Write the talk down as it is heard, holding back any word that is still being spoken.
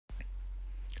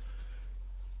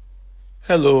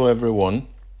Hello, everyone.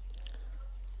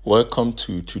 Welcome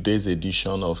to today's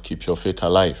edition of Keep Your Faith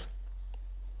Alive.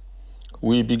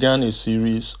 We began a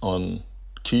series on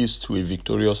Keys to a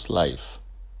Victorious Life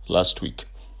last week,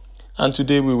 and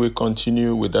today we will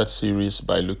continue with that series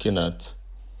by looking at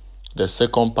the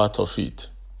second part of it,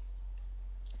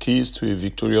 Keys to a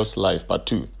Victorious Life, Part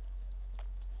 2.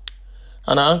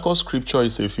 And our anchor scripture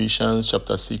is Ephesians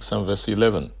chapter 6 and verse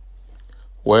 11,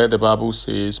 where the Bible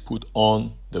says, "Put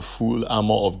on the full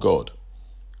armor of God,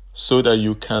 so that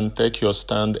you can take your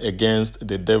stand against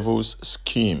the devil's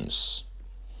schemes."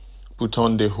 Put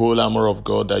on the whole armor of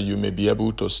God that you may be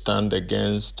able to stand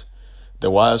against the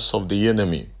wiles of the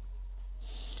enemy.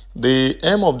 The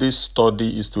aim of this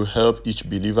study is to help each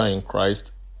believer in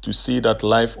Christ to see that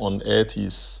life on earth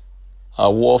is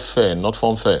a warfare, not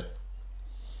funfair,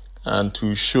 and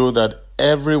to show that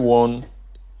everyone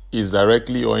is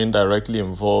directly or indirectly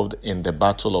involved in the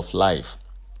battle of life.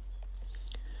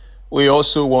 We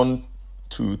also want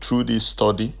to, through this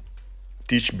study,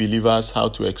 teach believers how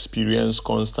to experience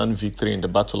constant victory in the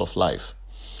battle of life.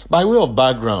 By way of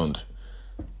background,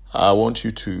 I want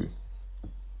you to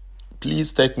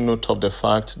please take note of the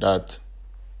fact that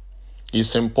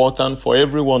it's important for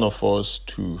every one of us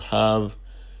to have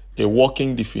a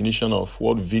working definition of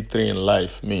what victory in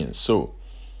life means. So,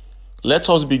 let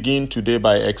us begin today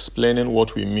by explaining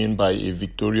what we mean by a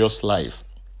victorious life.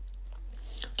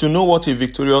 To know what a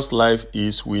victorious life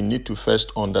is, we need to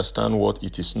first understand what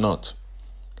it is not.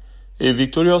 A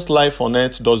victorious life on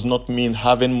earth does not mean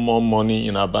having more money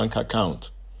in our bank account.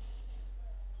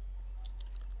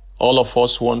 All of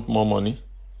us want more money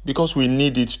because we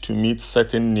need it to meet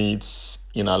certain needs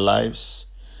in our lives,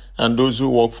 and those who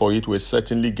work for it will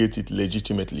certainly get it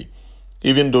legitimately,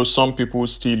 even though some people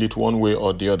steal it one way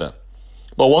or the other.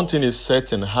 But one thing is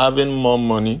certain, having more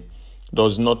money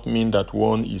does not mean that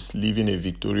one is living a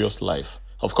victorious life.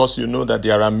 Of course, you know that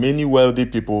there are many wealthy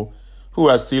people who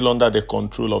are still under the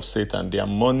control of Satan. Their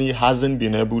money hasn't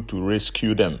been able to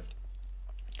rescue them.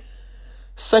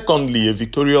 Secondly, a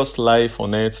victorious life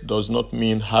on earth does not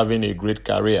mean having a great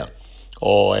career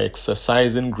or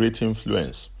exercising great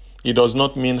influence. It does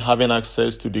not mean having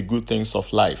access to the good things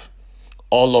of life.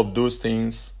 All of those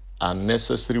things are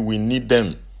necessary. We need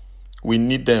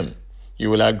them. You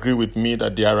will agree with me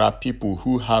that there are people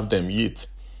who have them, yet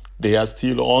they are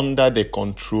still under the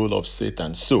control of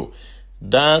Satan. So,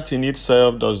 that in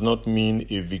itself does not mean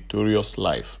a victorious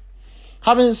life.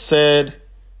 Having said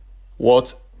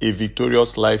what a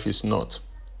victorious life is not,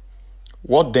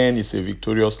 what then is a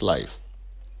victorious life?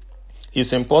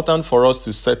 It's important for us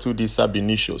to settle this ab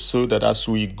initio so that as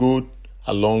we go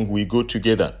along, we go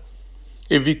together.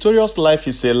 A victorious life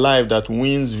is a life that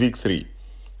wins victory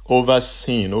over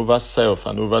sin, over self,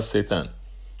 and over Satan,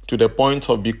 to the point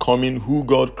of becoming who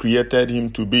God created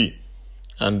him to be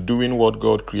and doing what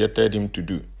God created him to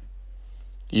do.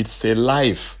 It's a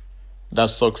life that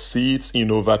succeeds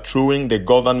in overthrowing the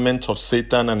government of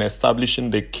Satan and establishing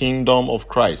the kingdom of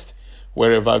Christ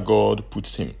wherever God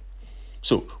puts him.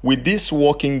 So, with this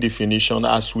working definition,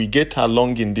 as we get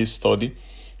along in this study,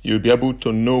 you'll be able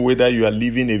to know whether you are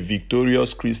living a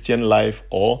victorious Christian life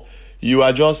or you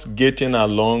are just getting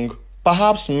along,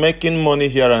 perhaps making money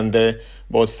here and there,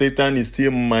 but Satan is still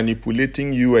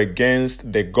manipulating you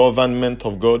against the government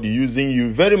of God, using you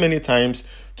very many times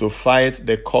to fight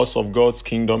the cause of God's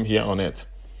kingdom here on earth.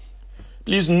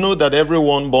 Please know that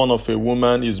everyone born of a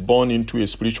woman is born into a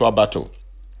spiritual battle.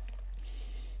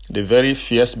 The very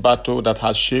fierce battle that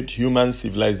has shaped human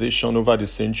civilization over the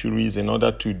centuries in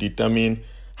order to determine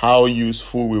how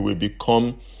useful we will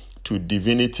become to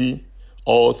divinity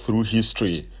all through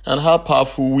history, and how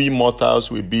powerful we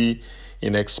mortals will be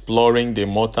in exploring the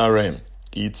mortal realm.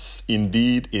 It's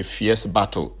indeed a fierce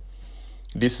battle.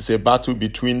 This is a battle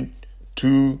between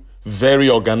two very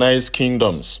organized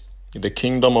kingdoms, the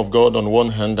kingdom of God on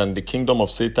one hand and the kingdom of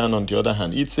Satan on the other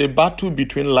hand. It's a battle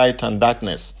between light and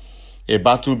darkness, a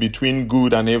battle between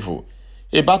good and evil,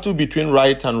 a battle between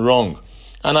right and wrong.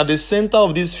 And at the center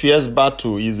of this fierce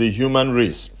battle is the human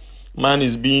race. Man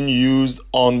is being used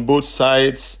on both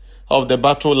sides of the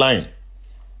battle line.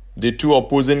 The two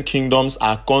opposing kingdoms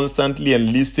are constantly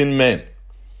enlisting men.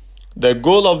 The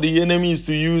goal of the enemy is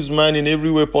to use man in every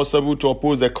way possible to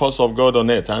oppose the cause of God on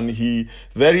earth, and he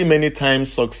very many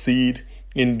times succeeds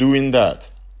in doing that.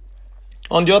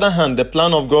 On the other hand, the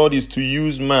plan of God is to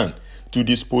use man to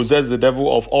dispossess the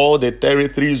devil of all the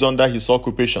territories under his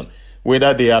occupation,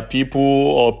 whether they are people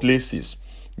or places.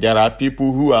 There are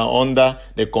people who are under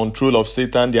the control of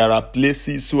Satan. There are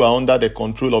places who are under the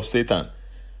control of Satan.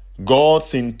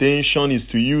 God's intention is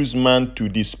to use man to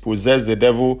dispossess the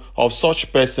devil of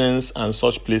such persons and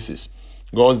such places.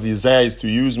 God's desire is to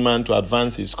use man to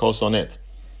advance his cause on earth.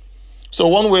 So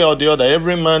one way or the other,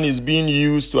 every man is being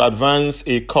used to advance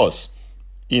a cause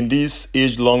in this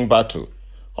age-long battle.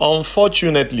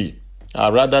 Unfortunately,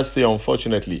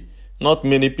 not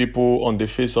many people on the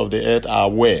face of the earth are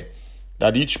aware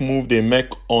that each move they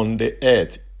make on the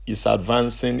earth is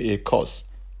advancing a cause.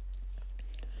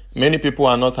 Many people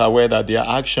are not aware that their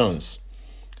actions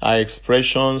are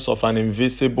expressions of an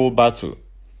invisible battle.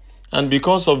 And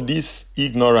because of this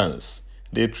ignorance,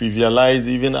 they trivialize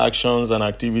even actions and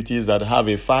activities that have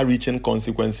a far-reaching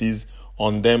consequences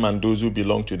on them and those who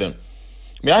belong to them.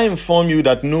 May I inform you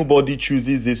that nobody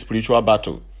chooses this spiritual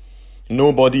battle.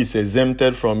 Nobody is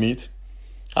exempted from it.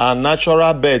 Our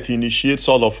natural birth initiates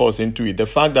all of us into it. The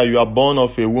fact that you are born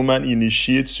of a woman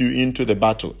initiates you into the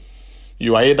battle.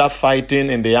 You are either fighting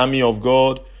in the army of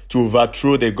God to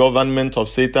overthrow the government of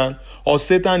Satan, or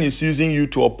Satan is using you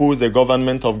to oppose the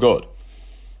government of God.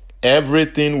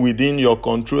 Everything within your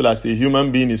control as a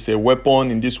human being is a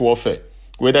weapon in this warfare.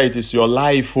 Whether it is your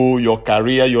life, your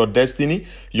career, your destiny,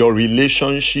 your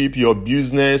relationship, your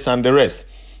business, and the rest.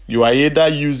 You are either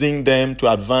using them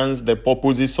to advance the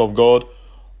purposes of God,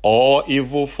 or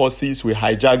evil forces will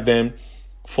hijack them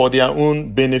for their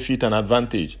own benefit and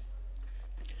advantage.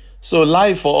 So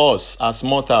life for us as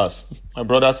mortals, my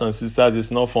brothers and sisters,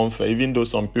 is not unfair, even though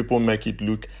some people make it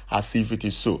look as if it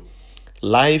is so.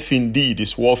 Life indeed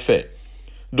is warfare.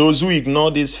 Those who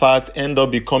ignore this fact end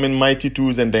up becoming mighty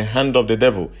tools in the hand of the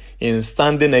devil in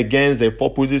standing against the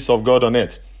purposes of God on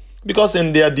earth. Because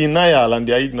in their denial and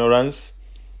their ignorance,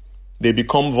 they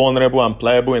become vulnerable and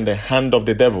pliable in the hand of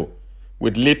the devil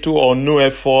with little or no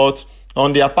effort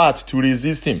on their part to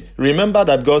resist him. Remember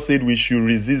that God said we should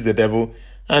resist the devil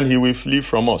and he will flee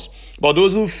from us. But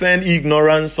those who feign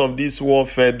ignorance of this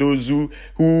warfare, those who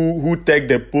take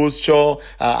the posture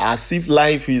as if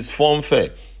life is fair,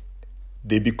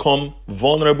 they become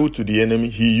vulnerable to the enemy.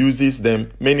 He uses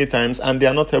them many times and they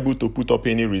are not able to put up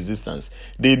any resistance.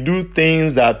 They do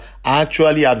things that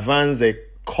actually advance the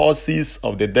causes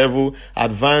of the devil,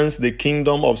 advance the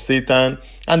kingdom of Satan,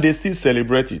 and they still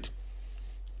celebrate it.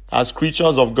 As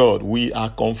creatures of God, we are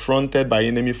confronted by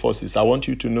enemy forces. I want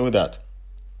you to know that.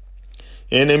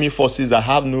 Enemy forces that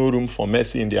have no room for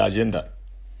mercy in their agenda.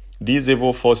 These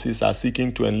evil forces are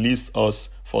seeking to enlist us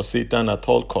for Satan at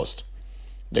all cost.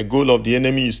 The goal of the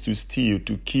enemy is to steal,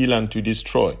 to kill, and to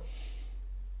destroy.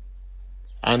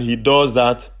 And he does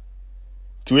that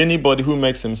to anybody who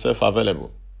makes himself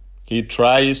available. He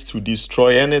tries to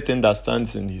destroy anything that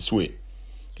stands in his way.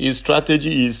 His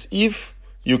strategy is, if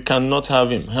you cannot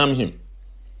have him, harm him.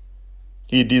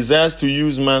 He desires to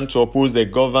use man to oppose the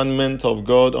government of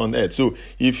God on earth. So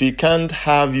if he can't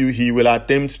have you, he will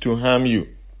attempt to harm you.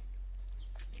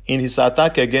 In his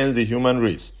attack against the human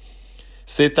race,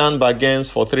 Satan bargains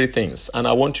for three things. And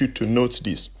I want you to note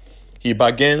this. He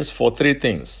bargains for three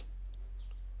things.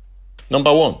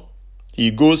 Number one,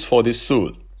 he goes for the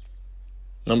soul.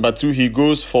 Number two, he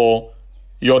goes for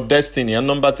your destiny. And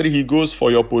number three, he goes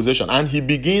for your possession. And he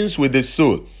begins with the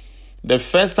soul. The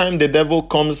first time the devil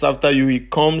comes after you, he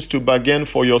comes to bargain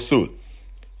for your soul.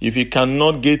 If he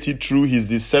cannot get it through his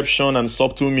deception and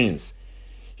subtle means,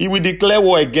 he will declare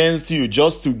war against you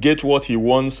just to get what he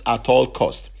wants at all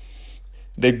cost.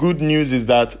 The good news is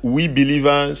that we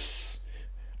believers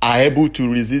are able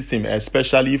to resist him,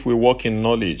 especially if we walk in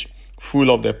knowledge,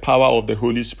 full of the power of the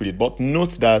Holy Spirit. But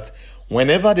note that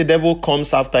whenever the devil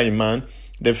comes after a man,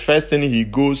 the first thing he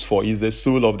goes for is the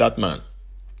soul of that man.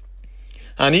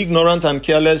 And ignorant and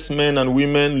careless men and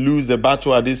women lose the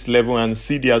battle at this level and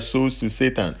cede their souls to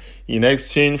Satan in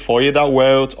exchange for either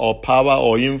wealth or power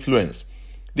or influence.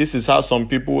 This is how some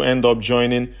people end up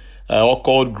joining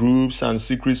occult groups and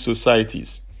secret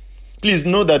societies. Please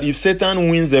know that if Satan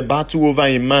wins the battle over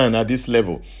a man at this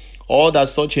level, all that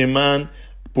such a man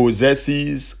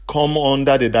possesses come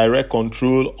under the direct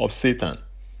control of Satan.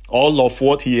 All of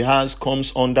what he has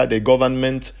comes under the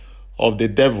government of the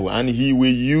devil, and he will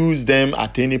use them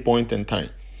at any point in time.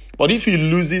 But if he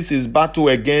loses his battle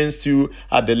against you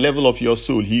at the level of your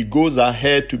soul, he goes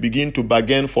ahead to begin to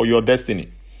bargain for your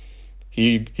destiny.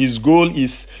 His goal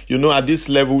is, at this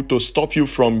level to stop you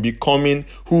from becoming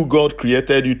who God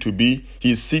created you to be.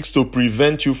 He seeks to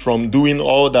prevent you from doing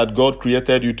all that God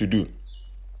created you to do.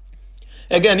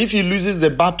 Again, if he loses the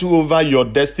battle over your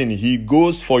destiny, he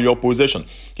goes for your possession.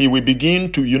 He will begin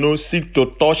to, seek to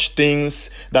touch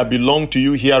things that belong to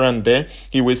you here and there.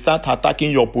 He will start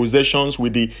attacking your possessions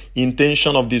with the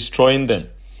intention of destroying them.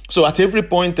 So at every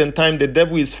point in time, the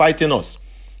devil is fighting us.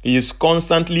 He is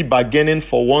constantly bargaining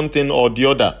for one thing or the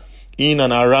other in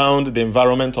and around the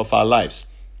environment of our lives.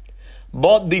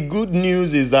 But the good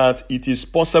news is that it is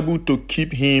possible to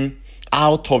keep him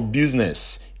out of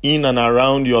business in and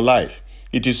around your life.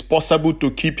 It is possible to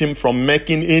keep him from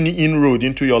making any inroad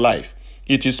into your life.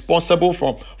 It is possible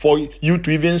for you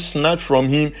to even snatch from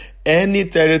him any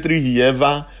territory he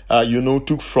ever,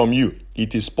 took from you.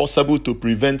 It is possible to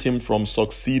prevent him from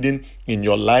succeeding in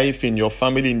your life, in your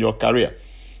family, in your career.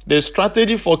 The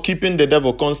strategy for keeping the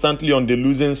devil constantly on the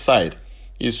losing side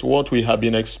is what we have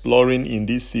been exploring in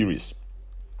this series.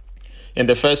 In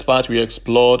the first part, we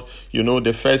explored,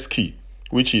 the first key,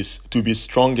 which is to be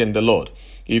strong in the Lord.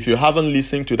 If you haven't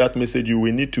listened to that message, you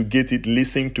will need to get it,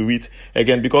 listen to it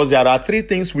again, because there are 3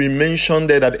 things we mentioned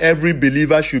there that every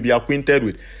believer should be acquainted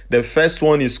with. The first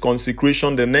one is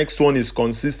consecration, the next one is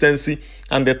consistency,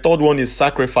 and the third one is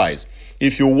sacrifice.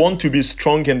 If you want to be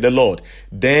strong in the Lord,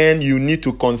 then you need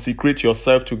to consecrate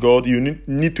yourself to God. You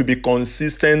need to be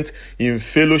consistent in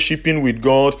fellowshipping with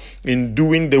God, in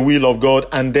doing the will of God,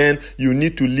 and then you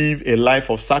need to live a life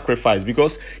of sacrifice,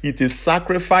 because it is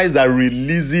sacrifice that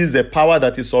releases the power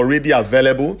that is already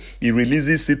available. It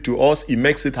releases it to us. It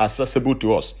makes it accessible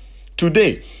to us.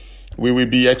 Today, we will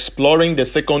be exploring the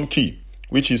second key,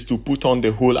 which is to put on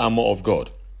the whole armor of God.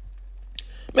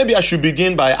 Maybe I should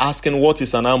begin by asking, what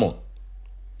is an armor?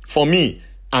 For me,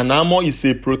 an armor is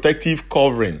a protective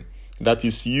covering that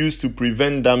is used to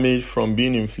prevent damage from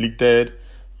being inflicted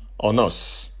on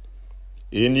us.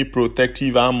 Any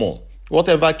protective armor,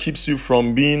 whatever keeps you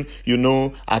from being,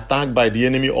 attacked by the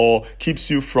enemy or keeps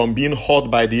you from being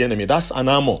hurt by the enemy, that's an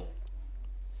armor.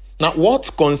 Now, what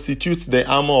constitutes the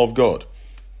armor of God?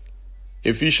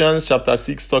 Ephesians chapter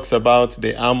 6 talks about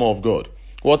the armor of God.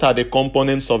 What are the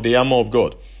components of the armor of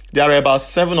God? There are about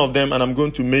 7 of them, and I'm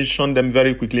going to mention them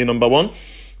very quickly. Number 1,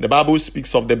 the Bible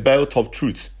speaks of the belt of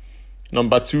truth.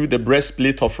 Number 2, the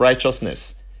breastplate of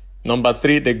righteousness. Number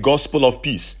 3, the gospel of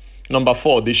peace. Number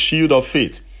 4, the shield of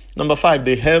faith. Number 5,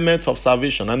 the helmet of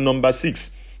salvation. And number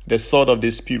 6, the sword of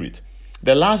the Spirit.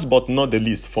 The last but not the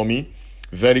least, for me,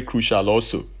 very crucial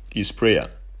also, is prayer.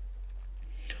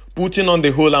 Putting on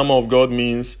the whole armor of God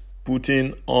means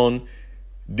putting on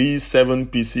these 7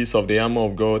 pieces of the armor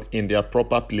of God in their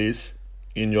proper place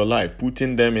in your life.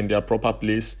 Putting them in their proper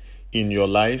place in your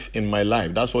life, in my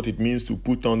life. That's what it means to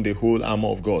put on the whole armor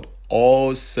of God.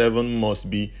 All 7 must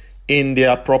be in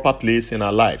their proper place in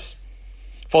our lives.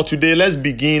 For today, let's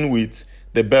begin with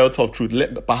the belt of truth.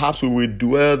 Perhaps we will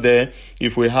dwell there.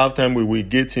 If we have time, we will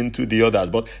get into the others.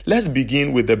 But let's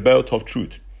begin with the belt of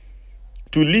truth.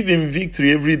 To live in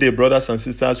victory every day, brothers and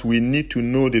sisters, we need to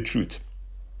know the truth.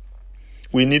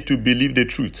 We need to believe the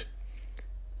truth.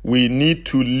 We need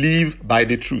to live by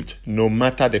the truth, no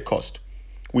matter the cost.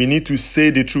 We need to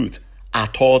say the truth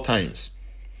at all times.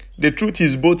 The truth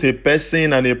is both a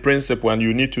person and a principle, and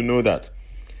you need to know that.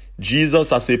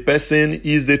 Jesus as a person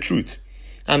is the truth,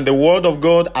 and the word of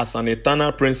God as an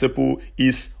eternal principle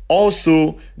is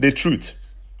also the truth.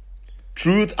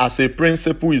 Truth as a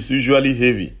principle is usually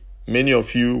heavy. Many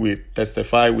of you will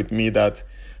testify with me that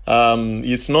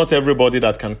it's not everybody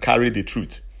that can carry the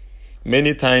truth.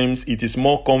 Many times it is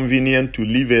more convenient to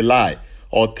live a lie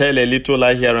or tell a little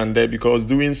lie here and there, because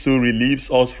doing so relieves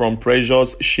us from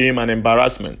pressures, shame, and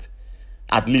embarrassment.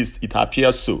 At least it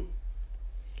appears so.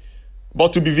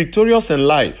 But to be victorious in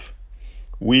life,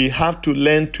 we have to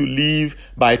learn to live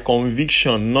by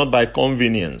conviction, not by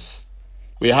convenience.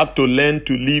 We have to learn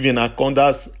to live in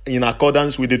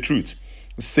accordance with the truth,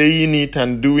 saying it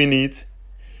and doing it.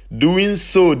 Doing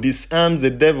so disarms the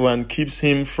devil and keeps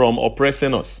him from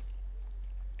oppressing us.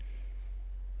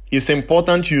 It's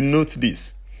important you note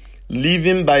this.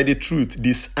 Living by the truth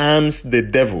disarms the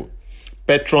devil.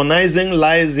 Patronizing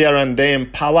lies here and there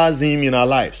empowers him in our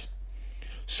lives.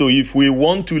 So if we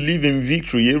want to live in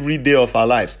victory every day of our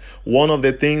lives, one of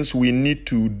the things we need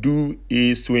to do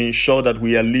is to ensure that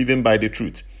we are living by the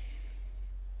truth.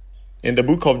 In the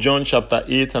book of John chapter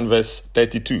 8 and verse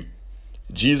 32,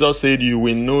 Jesus said, you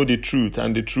will know the truth,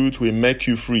 and the truth will make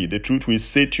you free. The truth will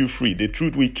set you free. The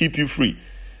truth will keep you free.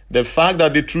 The fact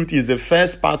that the truth is the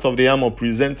first part of the armor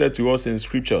presented to us in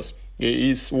scriptures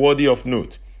is worthy of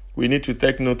note. We need to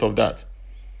take note of that.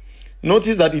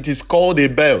 Notice that it is called a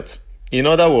belt. In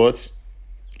other words,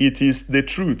 it is the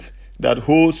truth that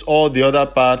holds all the other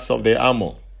parts of the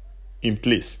armor in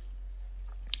place.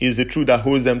 It is the truth that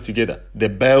holds them together, the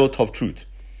belt of truth.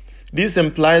 This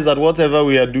implies that whatever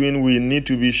we are doing, we need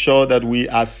to be sure that we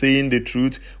are saying the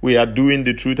truth, we are doing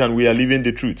the truth, and we are living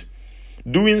the truth.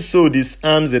 Doing so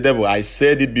disarms the devil. I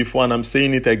said it before and I'm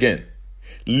saying it again.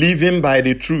 Living by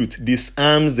the truth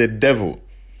disarms the devil.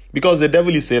 Because the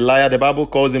devil is a liar. The Bible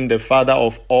calls him the father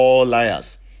of all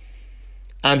liars.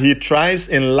 And he thrives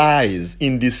in lies,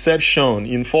 in deception,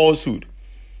 in falsehood.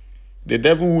 The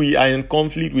devil we are in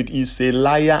conflict with is a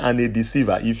liar and a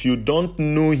deceiver. If you don't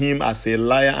know him as a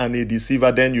liar and a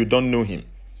deceiver, then you don't know him.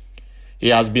 He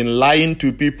has been lying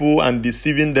to people and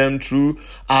deceiving them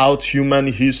throughout human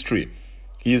history.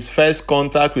 His first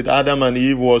contact with Adam and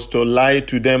Eve was to lie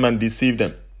to them and deceive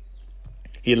them.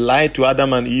 He lied to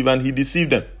Adam and Eve and he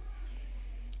deceived them.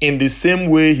 In the same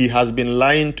way, he has been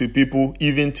lying to people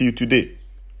even till today.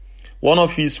 One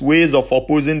of his ways of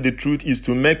opposing the truth is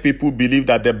to make people believe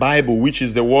that the Bible, which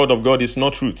is the word of God, is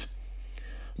not truth.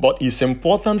 But it's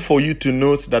important for you to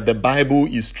note that the Bible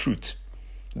is truth.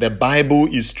 The Bible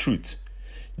is truth.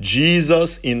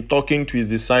 Jesus, in talking to his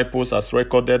disciples, as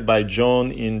recorded by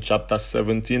John in chapter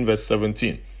 17, verse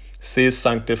 17, says,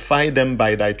 "Sanctify them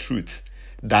by thy truth.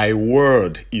 Thy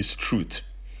word is truth."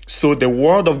 So the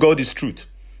word of God is truth.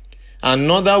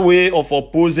 Another way of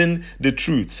opposing the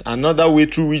truth, another way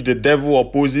through which the devil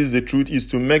opposes the truth, is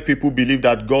to make people believe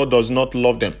that God does not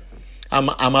love them.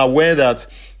 I'm aware that,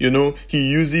 he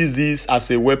uses this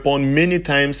as a weapon many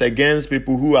times against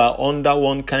people who are under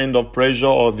one kind of pressure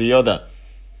or the other.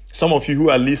 Some of you who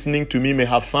are listening to me may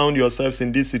have found yourselves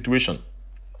in this situation,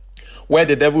 where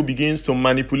the devil begins to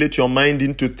manipulate your mind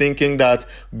into thinking that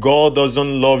God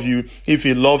doesn't love you. If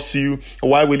he loves you,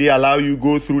 why will he allow you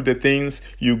go through the things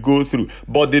you go through?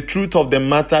 But the truth of the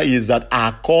matter is that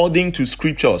according to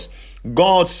scriptures,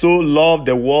 God so loved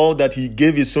the world that he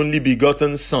gave his only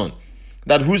begotten Son,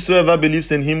 that whosoever believes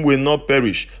in him will not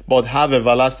perish, but have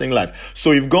everlasting life.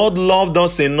 So if God loved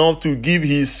us enough to give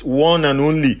his one and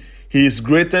only, his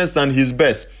greatest and his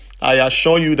best, I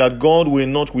assure you that God will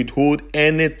not withhold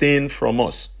anything from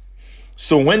us.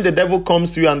 So when the devil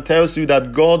comes to you and tells you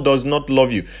that God does not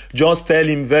love you, just tell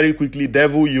him very quickly,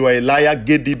 "Devil, you are a liar,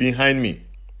 get thee behind me."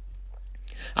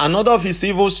 Another of his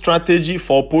evil strategy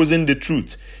for opposing the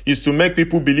truth is to make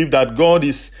people believe that God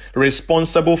is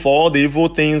responsible for all the evil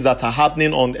things that are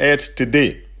happening on earth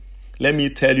today. Let me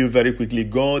tell you very quickly,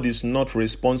 God is not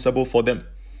responsible for them.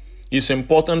 It's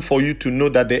important for you to know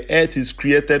that the earth is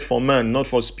created for man, not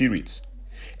for spirits.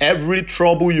 Every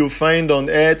trouble you find on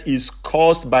earth is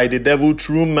caused by the devil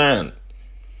through man.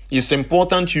 It's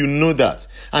important you know that.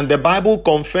 And the Bible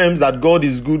confirms that God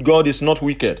is good, God is not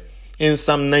wicked. In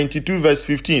Psalm 92 verse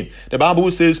 15, the Bible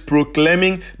says,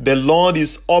 proclaiming, "The Lord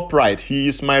is upright, he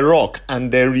is my rock,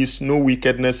 and there is no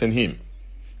wickedness in him."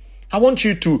 I want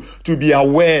you to be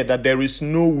aware that there is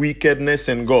no wickedness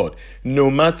in God.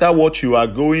 No matter what you are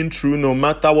going through, no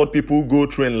matter what people go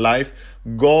through in life,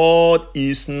 God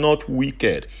is not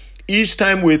wicked. Each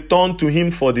time we turn to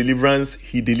him for deliverance,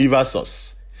 he delivers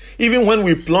us. Even when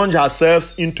we plunge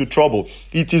ourselves into trouble,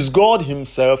 it is God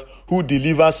himself who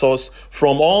delivers us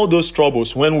from all those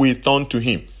troubles when we turn to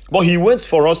him. But he waits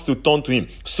for us to turn to him.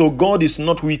 So God is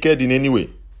not wicked in any way.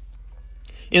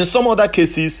 In some other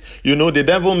cases, the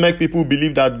devil makes people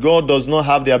believe that God does not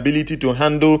have the ability to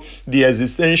handle the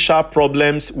existential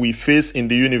problems we face in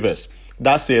the universe.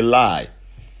 That's a lie.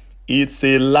 It's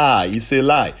a lie. It's a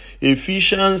lie.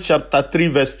 Ephesians chapter 3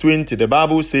 verse 20, the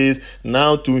Bible says,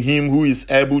 "Now to him who is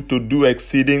able to do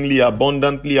exceedingly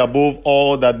abundantly above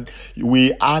all that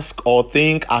we ask or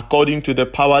think, according to the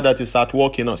power that is at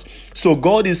work in us." So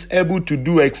God is able to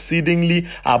do exceedingly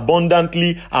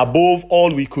abundantly above all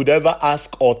we could ever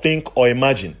ask or think or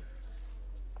imagine.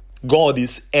 God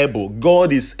is able.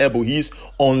 God is able. He is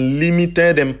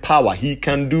unlimited in power. He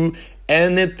can do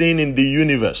anything in the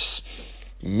universe.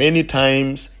 Many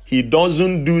times, he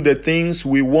doesn't do the things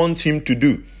we want him to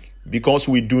do because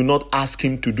we do not ask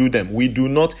him to do them. We do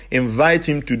not invite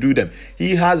him to do them.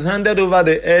 He has handed over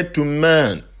the earth to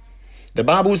man. The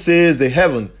Bible says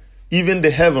even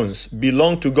the heavens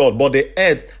belong to God, but the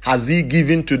earth has he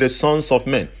given to the sons of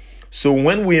men. So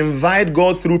when we invite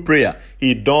God through prayer,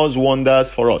 he does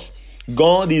wonders for us.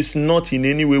 God is not in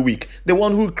any way weak. The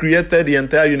one who created the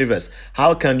entire universe,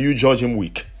 how can you judge him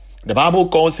weak? The Bible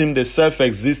calls him the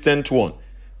self-existent one.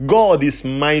 God is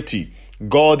mighty.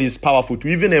 God is powerful. To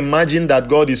even imagine that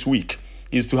God is weak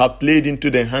is to have played into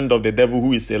the hand of the devil,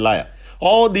 who is a liar.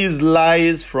 All these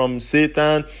lies from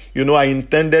Satan, are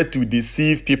intended to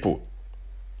deceive people.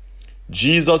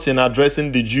 Jesus, in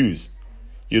addressing the Jews,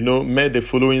 made the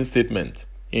following statement.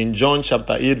 In John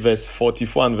chapter 8, verse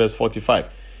 44 and verse 45.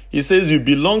 He says, "You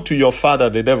belong to your father,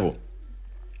 the devil,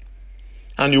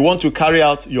 and you want to carry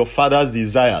out your father's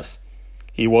desires.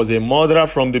 He was a murderer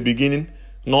from the beginning,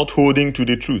 not holding to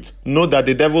the truth." Note that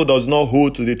the devil does not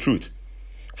hold to the truth,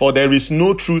 for there is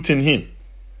no truth in him.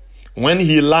 When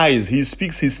he lies, he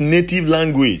speaks his native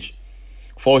language,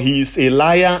 for he is a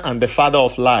liar and the father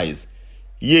of lies.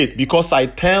 Yet, because I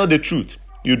tell the truth,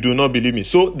 You do not believe me.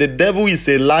 So the devil is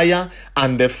a liar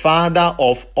and the father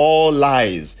of all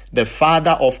lies. The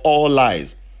father of all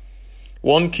lies.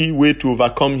 One key way to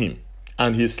overcome him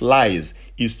and his lies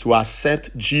is to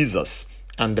accept Jesus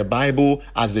and the Bible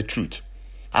as the truth.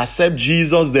 Accept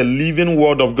Jesus, the living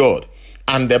word of God,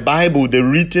 and the Bible, the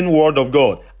written word of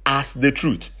God, as the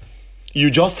truth. You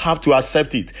just have to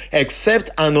accept it. Accept,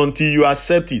 and until you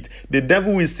accept it, the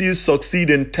devil will still succeed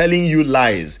in telling you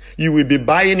lies. You will be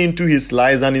buying into his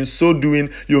lies, and in so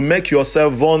doing, you make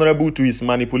yourself vulnerable to his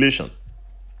manipulation.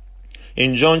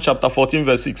 In John chapter 14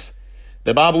 verse 6,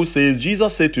 the Bible says,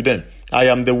 Jesus said to them, I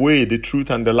am the way, the truth,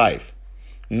 and the life.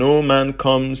 No man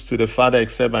comes to the Father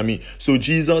except by me. So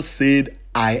Jesus said,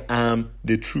 I am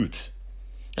the truth.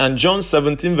 And John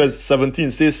 17 verse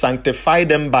 17 says, sanctify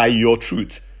them by your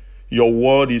truth. Your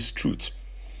word is truth.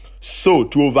 So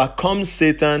to overcome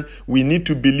Satan, we need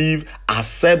to believe,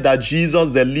 accept that Jesus,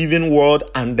 the living word,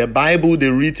 and the Bible,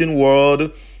 the written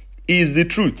word, is the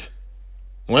truth.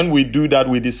 When we do that,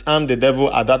 we disarm the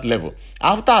devil at that level.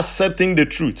 After accepting the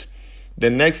truth, the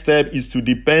next step is to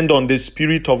depend on the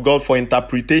Spirit of God for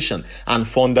interpretation and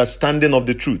for understanding of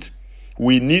the truth.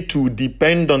 We need to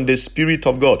depend on the Spirit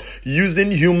of God.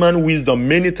 Using human wisdom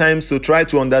many times to try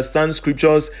to understand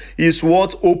scriptures is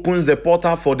what opens the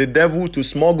portal for the devil to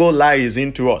smuggle lies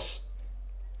into us.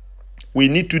 We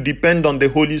need to depend on the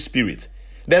Holy Spirit.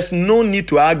 There's no need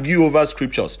to argue over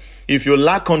scriptures. If you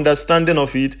lack understanding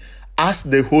of it, ask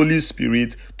the Holy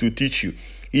Spirit to teach you.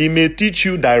 He may teach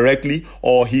you directly,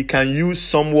 or he can use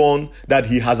someone that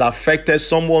he has affected,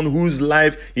 someone whose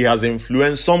life he has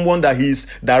influenced, someone that he is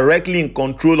directly in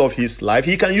control of his life.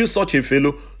 He can use such a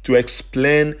fellow to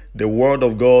explain the word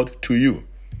of God to you.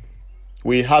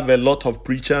 We have a lot of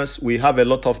preachers. We have a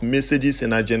lot of messages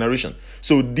in our generation.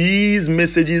 So these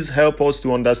messages help us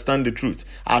to understand the truth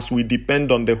as we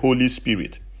depend on the Holy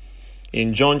Spirit.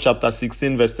 In John chapter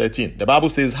 16 verse 13, the Bible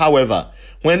says, however,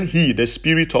 when he, the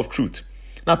Spirit of truth.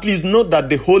 Now please note that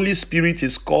the Holy Spirit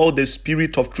is called the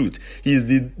Spirit of truth. He is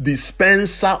the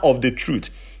dispenser of the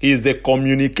truth. He is the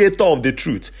communicator of the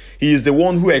truth. He is the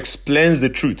one who explains the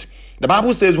truth. The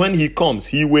Bible says when he comes,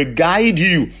 he will guide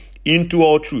you into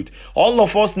all truth. All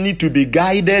of us need to be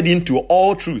guided into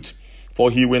all truth.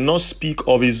 For he will not speak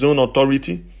of his own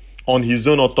authority, on his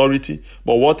own authority,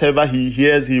 but whatever he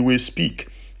hears, he will speak,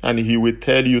 and he will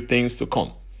tell you things to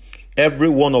come. Every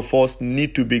one of us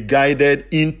need to be guided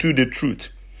into the truth.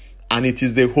 And it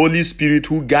is the Holy Spirit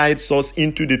who guides us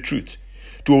into the truth.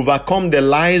 To overcome the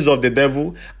lies of the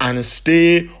devil and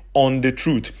stay on the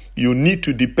truth, you need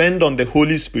to depend on the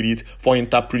Holy Spirit for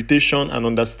interpretation and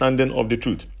understanding of the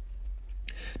truth.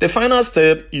 The final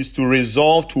step is to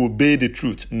resolve to obey the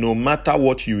truth, no matter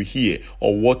what you hear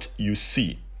or what you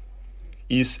see.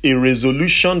 It's a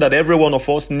resolution that every one of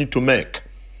us need to make.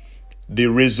 The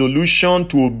resolution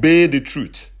to obey the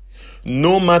truth,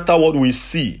 no matter what we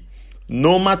see,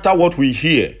 no matter what we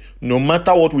hear, no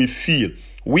matter what we feel.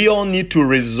 We all need to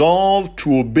resolve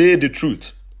to obey the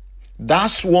truth.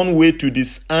 That's one way to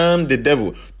disarm the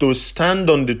devil, to stand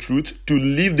on the truth, to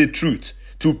live the truth,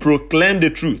 to proclaim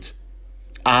the truth.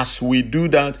 As we do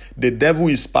that, the devil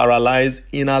is paralyzed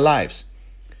in our lives.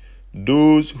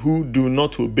 Those who do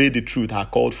not obey the truth are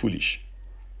called foolish,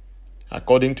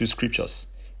 according to scriptures.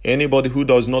 Anybody who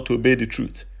does not obey the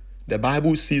truth, the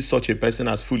Bible sees such a person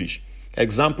as foolish.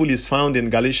 Example is found in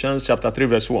Galatians chapter 3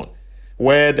 verse 1,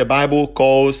 where the Bible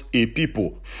calls a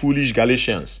people foolish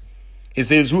Galatians. It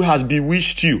says, who has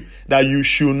bewitched you that you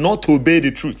should not obey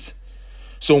the truth?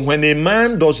 So when a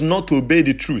man does not obey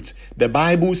the truth, the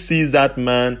Bible sees that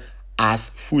man as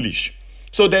foolish.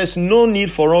 So there's no need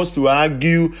for us to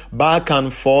argue back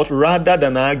and forth. Rather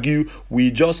than argue, we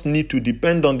just need to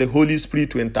depend on the Holy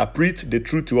Spirit to interpret the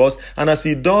truth to us. And as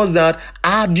he does that,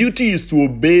 our duty is to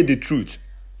obey the truth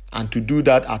and to do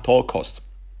that at all costs.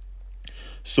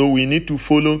 So we need to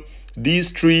follow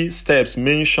these 3 steps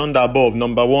mentioned above.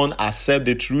 Number 1, accept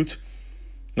the truth.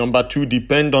 Number 2,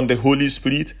 depend on the Holy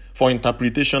Spirit for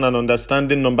interpretation and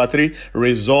understanding. Number 3,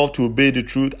 resolve to obey the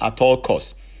truth at all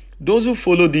costs. Those who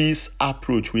follow this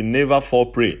approach will never fall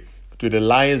prey to the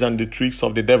lies and the tricks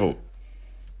of the devil.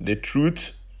 The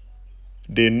truth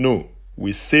they know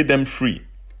will set them free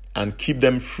and keep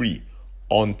them free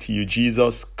until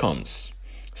Jesus comes.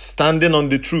 Standing on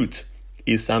the truth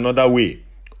is another way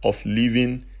of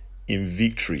living in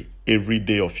victory every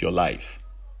day of your life.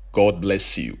 God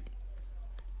bless you.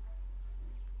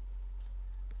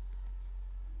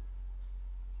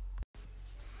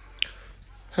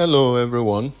 Hello,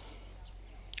 everyone.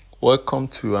 Welcome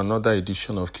to another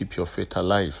edition of Keep Your Faith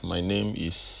Alive. My name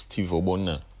is Steve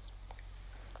Obona.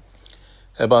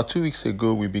 About 2 weeks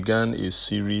ago, we began a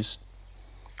series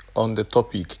on the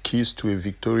topic Keys to a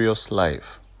Victorious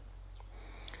Life.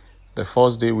 The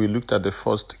first day we looked at the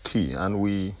first key and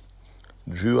we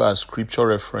drew our scripture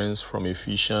reference from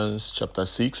Ephesians chapter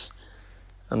 6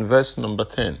 and verse number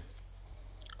 10,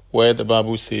 where the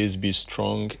Bible says, "Be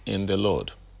strong in the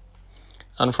Lord."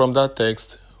 And from that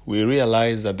text, we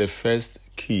realize that the first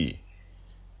key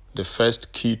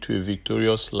to a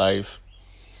victorious life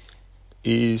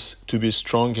is to be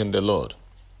strong in the Lord.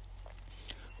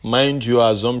 Mind you,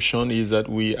 our assumption is that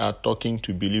we are talking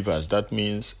to believers. That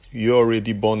means you're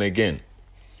already born again.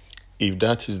 If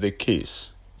that is the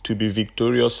case, to be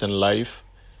victorious in life,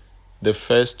 the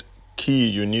first key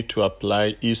you need to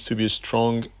apply is to be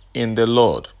strong in the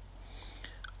Lord.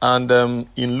 And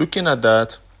in looking at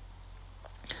that,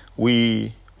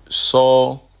 we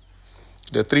saw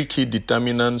the three key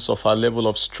determinants of our level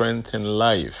of strength in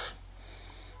life.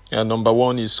 And number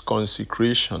one is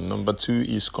consecration. Number two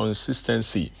is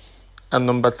consistency. And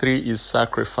number three is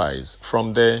sacrifice.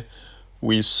 From there,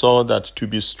 we saw that to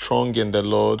be strong in the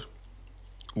Lord,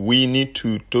 we need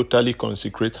to totally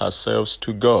consecrate ourselves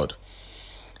to God.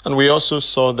 And we also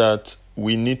saw that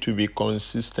we need to be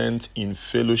consistent in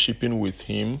fellowshipping with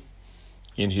Him,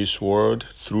 in His Word,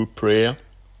 through prayer,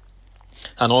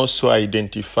 and also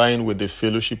identifying with the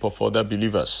fellowship of other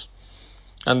believers.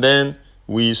 And then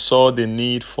we saw the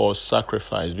need for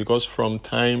sacrifice, because from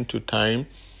time to time,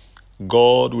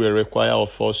 God will require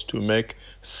of us to make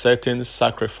certain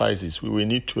sacrifices. We will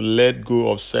need to let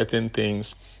go of certain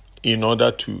things in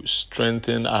order to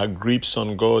strengthen our grips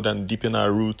on God and deepen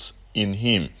our roots in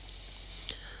Him.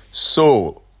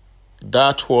 So,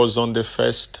 that was on the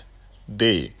first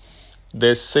day.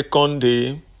 The second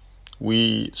day,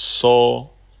 we saw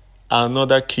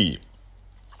another key.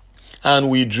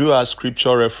 And we drew our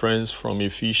scripture reference from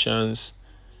Ephesians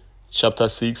chapter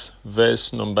 6,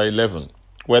 verse number 11,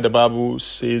 where the Bible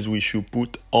says we should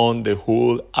put on the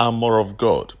whole armor of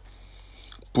God.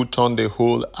 Put on the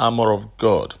whole armor of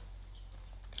God.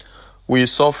 We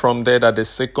saw from there that the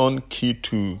second key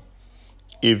to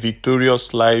a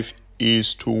victorious life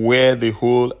is to wear the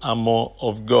whole armor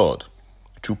of God,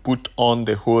 to put on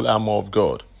the whole armor of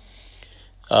God.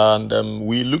 And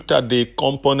we looked at the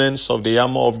components of the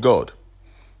armor of God.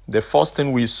 The first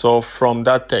thing we saw from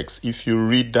that text, if you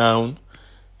read down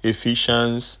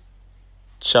Ephesians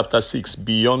chapter 6,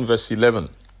 beyond verse 11,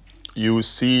 you will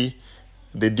see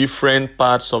the different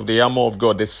parts of the armor of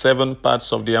God, the 7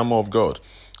 parts of the armor of God.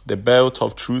 The belt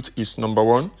of truth is number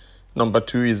 1. Number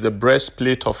 2 is the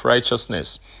breastplate of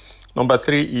righteousness. Number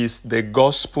 3 is the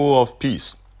gospel of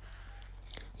peace.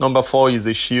 Number 4 is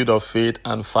the shield of faith.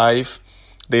 And 5,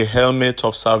 the helmet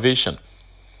of salvation.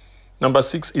 Number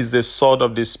 6 is the sword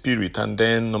of the Spirit. And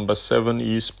then number 7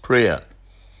 is prayer.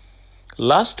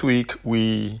 Last week,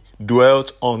 we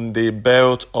dwelt on the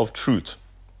belt of truth.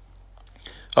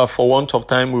 For want of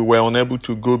time, we were unable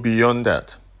to go beyond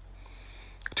that.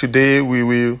 Today, we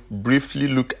will briefly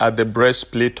look at the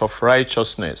breastplate of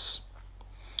righteousness.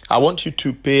 I want you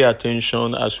to pay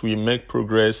attention as we make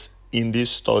progress in this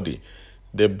study,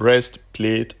 the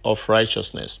breastplate of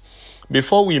righteousness.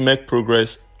 Before we make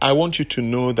progress, I want you to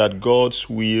know that God's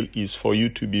will is for you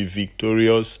to be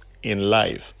victorious in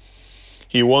life.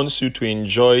 He wants you to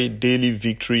enjoy daily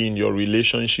victory in your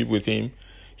relationship with Him.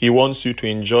 He wants you to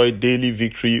enjoy daily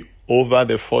victory over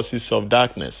the forces of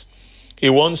darkness. He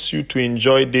wants you to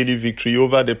enjoy daily victory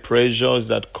over the pressures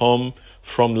that come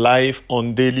from life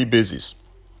on daily basis.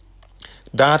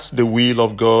 That's the will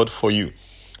of God for you.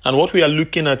 And what we are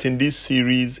looking at in this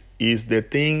series is the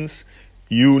things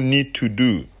you need to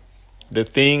do, the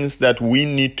things that we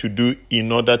need to do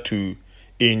in order to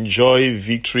enjoy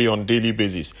victory on daily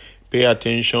basis. Pay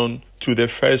attention to the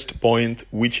first point,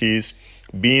 which is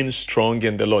being strong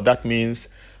in the Lord. That means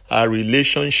our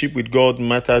relationship with God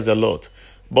matters a lot.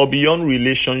 But beyond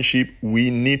relationship, we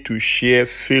need to share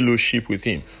fellowship with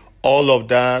Him. All of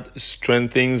that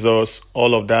strengthens us.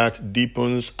 All of that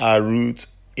deepens our roots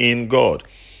in God.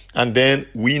 And then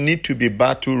we need to be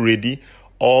battle ready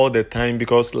all the time,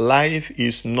 because life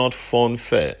is not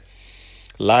funfair.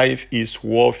 Life is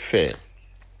warfare.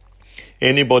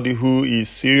 Anybody who is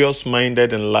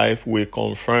serious-minded in life will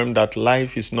confirm that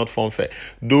life is not funfair.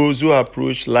 Those who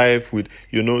approach life with,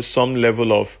 some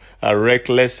level of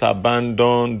reckless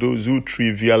abandon, those who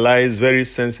trivialize very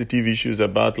sensitive issues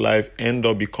about life, end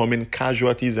up becoming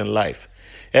casualties in life.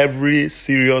 Every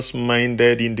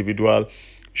serious-minded individual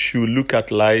should look at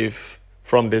life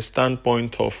from the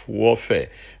standpoint of warfare.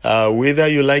 Whether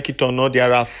you like it or not,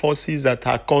 there are forces that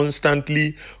are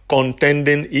constantly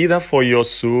contending either for your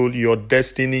soul, your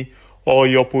destiny, or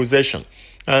your possession.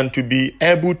 And to be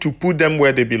able to put them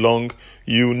where they belong,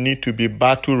 you need to be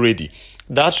battle ready.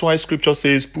 That's why scripture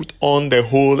says, put on the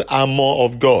whole armor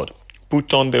of God.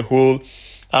 Put on the whole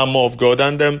armor of God.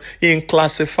 And in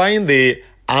classifying the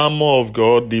armor of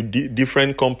God, the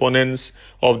different components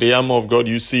of the armor of God,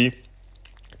 you see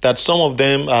that some of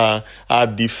them are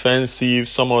defensive,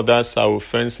 some others are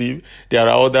offensive. There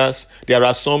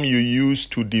are some you use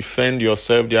to defend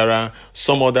yourself. There are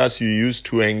some others you use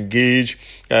to engage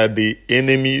the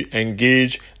enemy,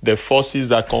 engage the forces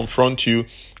that confront you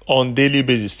on daily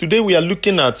basis. Today we are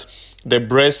looking at the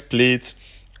breastplate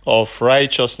of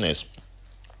righteousness.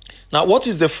 Now, what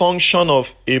is the function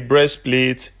of a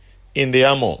breastplate in the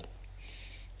armor?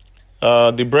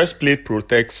 The breastplate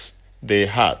protects the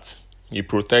heart. It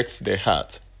protects the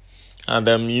heart. And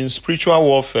in spiritual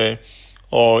warfare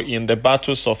or in the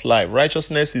battles of life,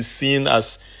 righteousness is seen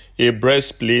as a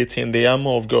breastplate in the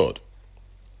armor of God.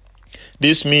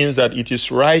 This means that it is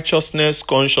righteousness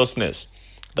consciousness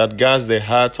that guards the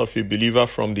heart of a believer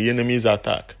from the enemy's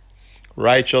attack.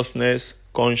 Righteousness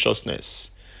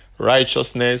consciousness.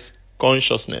 Righteousness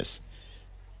consciousness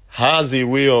has a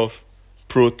way of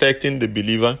protecting the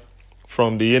believer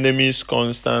from the enemy's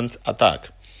constant attack.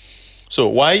 So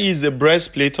why is the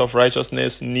breastplate of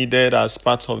righteousness needed as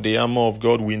part of the armor of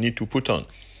God we need to put on?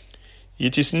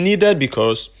 It is needed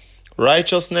because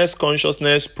righteousness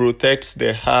consciousness protects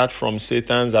the heart from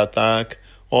Satan's attack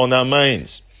on our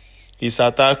minds. His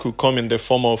attack could come in the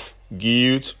form of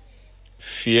guilt,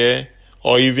 fear,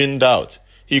 or even doubt.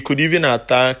 He could even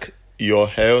attack your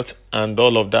health and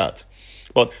all of that.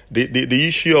 But the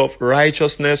issue of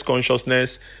righteousness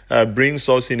consciousness brings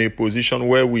us in a position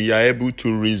where we are able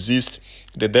to resist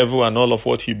the devil and all of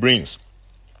what he brings.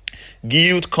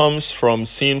 Guilt comes from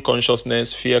sin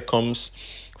consciousness. Fear comes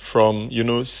from,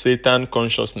 Satan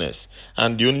consciousness.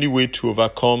 And the only way to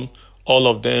overcome all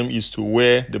of them is to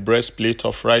wear the breastplate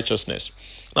of righteousness.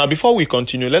 Now, before we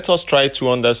continue, let us try to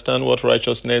understand what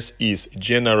righteousness is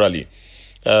generally.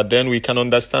 Then we can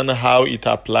understand how it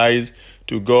applies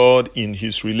to God in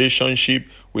his relationship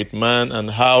with man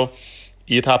and how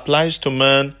it applies to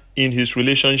man in his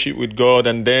relationship with God,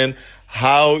 and then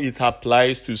how it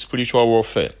applies to spiritual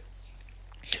warfare.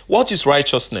 What is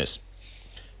righteousness?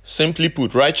 Simply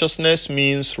put, righteousness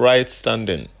means right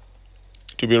standing.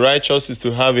 To be righteous is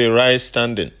to have a right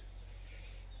standing.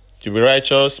 To be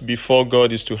righteous before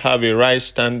God is to have a right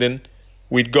standing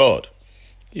with God.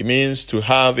 It means to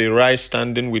have a right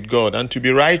standing with God. And to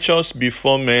be righteous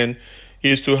before men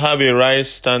is to have a right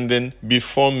standing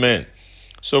before men.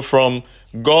 So from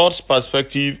God's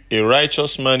perspective, a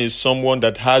righteous man is someone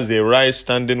that has a right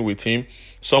standing with him,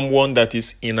 someone that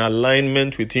is in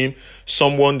alignment with him,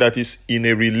 someone that is in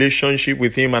a relationship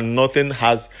with him and nothing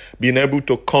has been able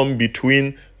to come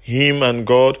between him and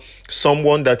God,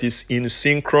 someone that is in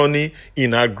synchrony,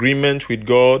 in agreement with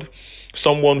God,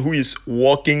 someone who is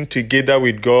walking together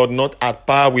with God, not at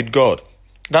par with God.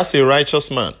 That's a righteous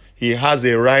man. He has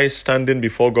a right standing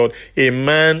before God. A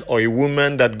man or a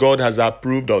woman that God has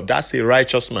approved of, that's a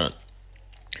righteous man.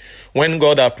 When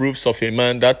God approves of a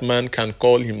man, that man can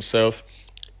call himself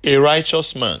a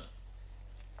righteous man.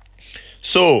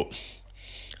 So,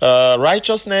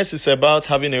 righteousness is about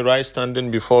having a right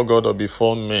standing before God or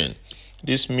before men.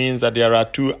 This means that there are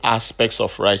two aspects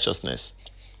of righteousness.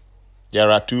 There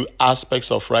are two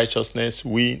aspects of righteousness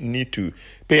we need to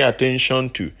pay attention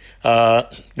to.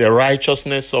 The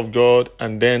righteousness of God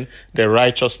and then the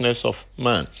righteousness of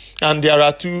man. And there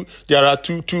are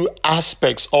two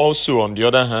aspects also, on the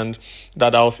other hand,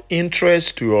 that are of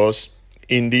interest to us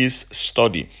in this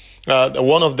study.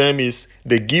 One of them is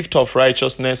the gift of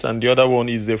righteousness, and the other one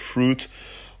is the fruit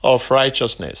of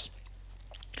righteousness.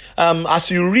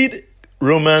 As you read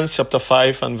Romans chapter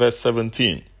 5 and verse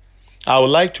 17, I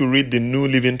would like to read the New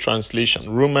Living Translation,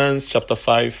 Romans chapter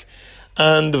 5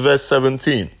 and verse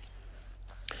 17.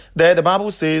 There the Bible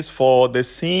says, "For the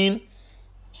sin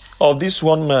of this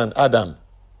one man, Adam,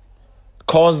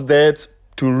 caused death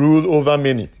to rule over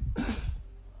many.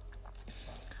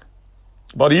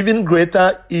 But even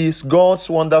greater is God's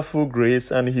wonderful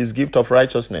grace and his gift of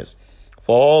righteousness.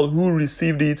 For all who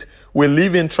received it will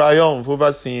live in triumph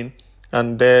over sin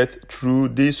and death through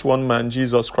this one man,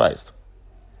 Jesus Christ."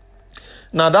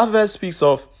 Now that verse speaks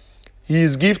of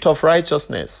his gift of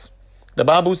righteousness. The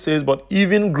Bible says, but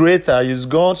even greater is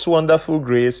God's wonderful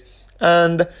grace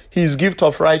and his gift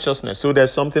of righteousness. So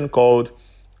there's something called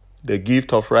the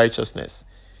gift of righteousness.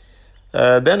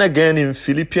 Then again in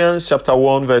Philippians chapter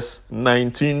 1 verse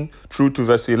 19 through to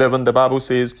verse 11, the Bible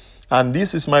says, "And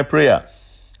this is my prayer,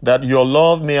 that your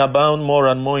love may abound more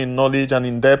and more in knowledge and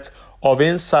in depth of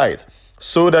insight,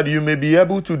 so that you may be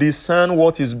able to discern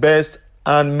what is best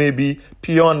and may be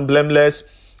pure and blameless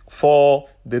for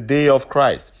the day of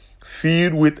Christ,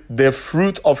 filled with the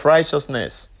fruit of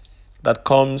righteousness that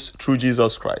comes through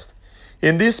Jesus Christ.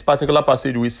 In this particular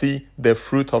passage, we see the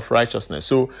fruit of righteousness.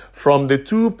 So from the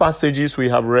two passages we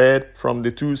have read, from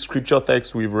the two scripture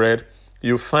texts we've read,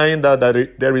 you find that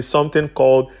there is something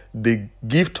called the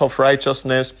gift of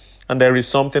righteousness, and there is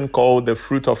something called the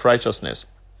fruit of righteousness.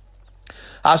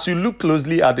 As you look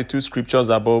closely at the two scriptures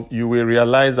above, you will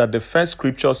realize that the first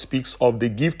scripture speaks of the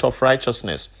gift of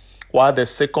righteousness, while the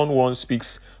second one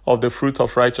speaks of the fruit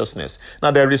of righteousness. Now,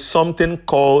 there is something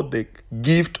called the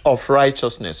gift of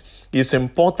righteousness. It's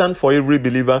important for every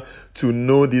believer to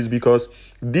know this, because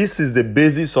this is the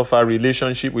basis of our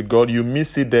relationship with God. You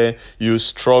miss it there, you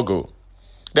struggle.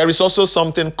 There is also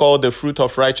something called the fruit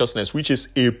of righteousness, which is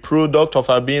a product of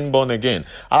our being born again.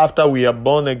 After we are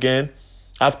born again,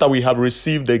 after we have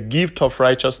received the gift of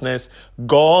righteousness,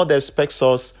 God expects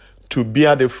us to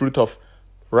bear the fruit of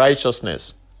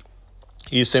righteousness.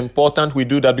 It's important we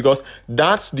do that, because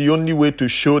that's the only way to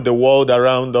show the world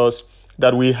around us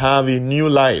that we have a new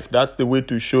life. That's the way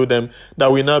to show them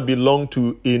that we now belong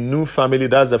to a new family.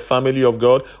 That's the family of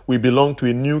God. We belong to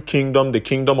a new kingdom, the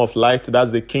kingdom of light.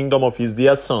 That's the kingdom of His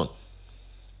dear Son.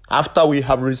 After we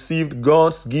have received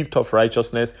God's gift of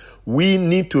righteousness, we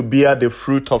need to bear the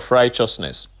fruit of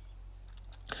righteousness.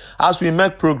 As we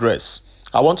make progress,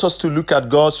 I want us to look at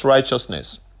God's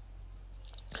righteousness.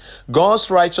 God's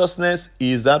righteousness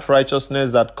is that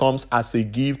righteousness that comes as a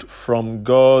gift from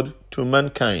God to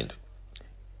mankind.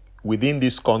 Within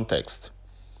this context,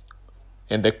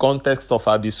 in the context of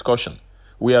our discussion,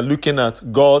 we are looking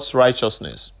at God's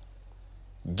righteousness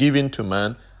given to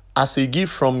man as a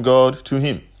gift from God to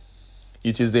him.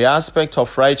 It is the aspect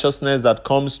of righteousness that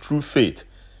comes through faith.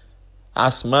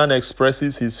 As man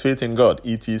expresses his faith in God,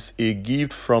 it is a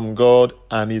gift from God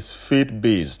and is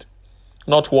faith-based,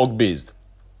 not work-based.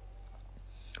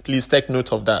 Please take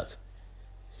note of that.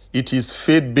 It is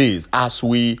faith-based. As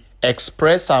we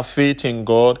express our faith in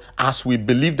God, as we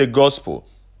believe the gospel,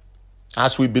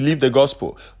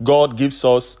 God gives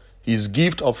us His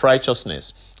gift of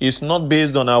righteousness. It's not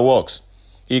based on our works.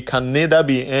 It can neither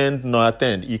be earned nor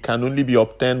attained. It can only be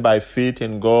obtained by faith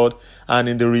in God and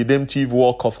in the redemptive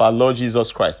work of our Lord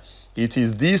Jesus Christ. It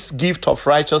is this gift of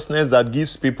righteousness that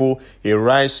gives people a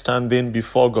right standing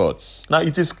before God. Now,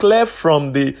 it is clear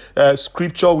from the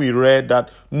scripture we read that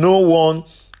no one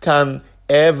can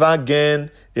ever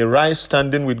gain a right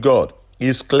standing with God.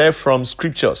 It's clear from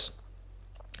scriptures.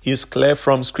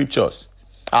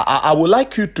 I would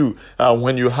like you to,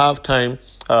 when you have time,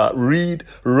 read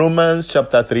Romans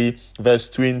chapter 3, verse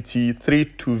 23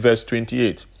 to verse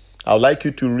 28. I would like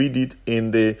you to read it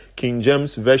in the King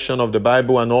James Version of the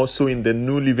Bible and also in the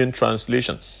New Living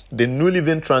Translation. The New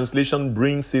Living Translation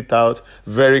brings it out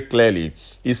very clearly.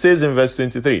 It says in verse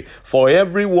 23, "For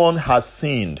everyone has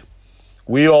sinned.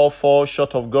 We all fall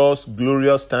short of God's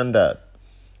glorious standard.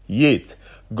 Yet,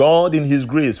 God in His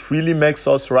grace freely makes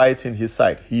us right in His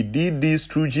sight. He did this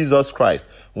through Jesus Christ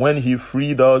when He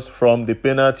freed us from the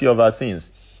penalty of our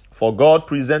sins. For God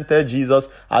presented Jesus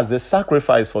as the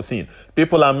sacrifice for sin.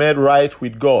 People are made right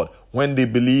with God when they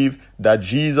believe that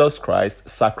Jesus Christ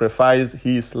sacrificed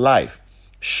His life,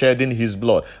 shedding His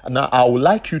blood." Now, I would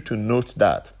like you to note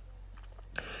that.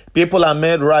 People are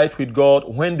made right with God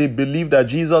when they believe that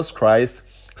Jesus Christ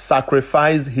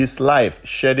sacrificed His life,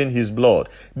 shedding His blood.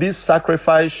 This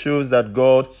sacrifice shows that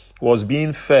God was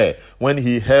being fair when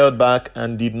He held back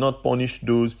and did not punish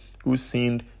those who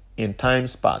sinned in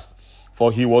times past.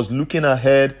 For He was looking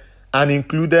ahead and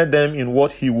included them in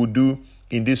what He would do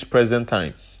in this present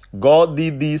time. God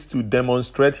did this to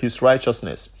demonstrate His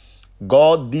righteousness.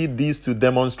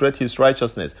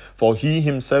 For He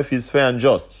Himself is fair and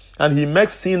just, and He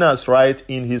makes sinners right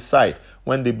in His sight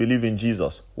when they believe in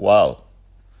Jesus. Wow.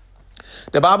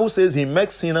 The Bible says He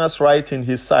makes sinners right in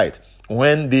His sight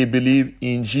when they believe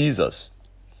in Jesus.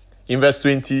 In verse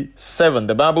 27,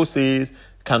 the Bible says,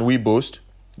 "Can we boast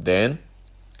then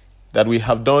that we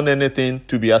have done anything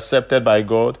to be accepted by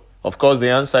God?" Of course,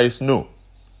 the answer is no.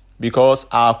 Because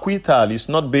our acquittal is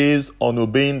not based on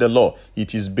obeying the law.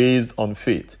 It is based on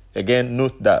faith. Again,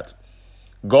 note that.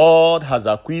 God has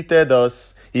acquitted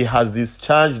us. He has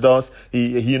discharged us.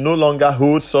 He no longer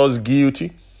holds us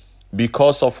guilty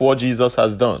because of what Jesus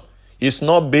has done. It's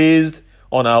not based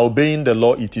on our obeying the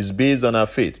law. It is based on our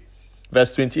faith.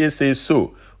 Verse 28 says,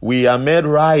 "So we are made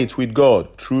right with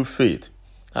God through faith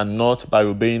and not by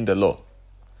obeying the law."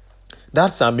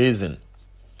 That's amazing.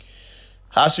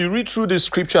 As you read through the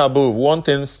scripture above, one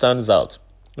thing stands out.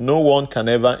 No one can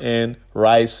ever earn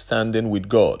right standing with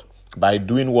God by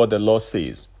doing what the law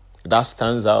says. That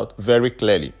stands out very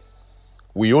clearly.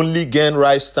 We only gain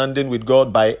right standing with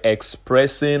God by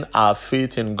expressing our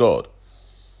faith in God.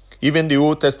 Even the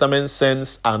Old Testament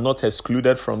saints are not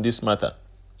excluded from this matter.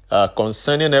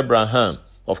 Concerning Abraham,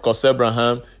 of course,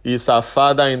 Abraham is our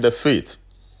father in the faith,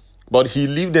 but he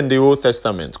lived in the Old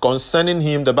Testament. Concerning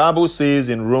him, the Bible says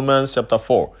in Romans chapter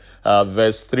 4,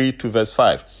 verse 3 to verse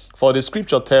 5, for the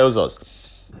scripture tells us,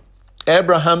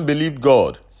 Abraham believed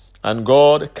God, and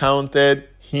God counted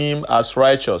him as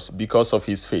righteous because of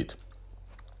his faith.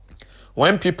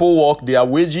 When people work, their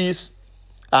wages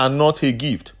are not a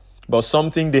gift, but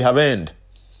something they have earned.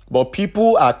 But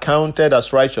people are counted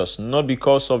as righteous, not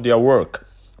because of their work,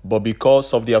 but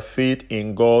because of their faith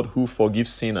in God who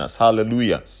forgives sinners.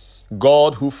 Hallelujah.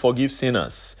 God who forgives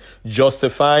sinners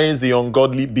justifies the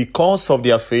ungodly because of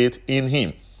their faith in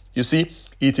him. You see,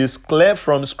 it is clear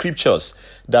from scriptures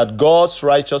that God's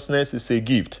righteousness is a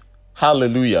gift.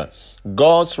 Hallelujah.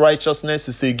 God's righteousness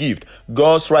is a gift.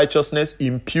 God's righteousness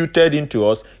imputed into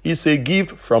us is a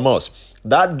gift from us.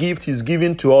 That gift is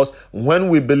given to us when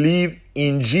we believe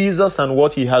in Jesus and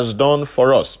what he has done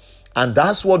for us. And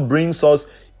that's what brings us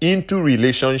into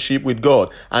relationship with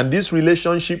God. And this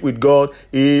relationship with God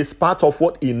is part of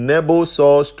what enables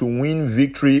us to win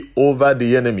victory over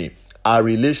the enemy. Our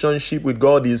relationship with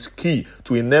God is key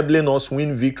to enabling us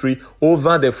win victory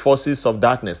over the forces of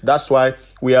darkness. That's why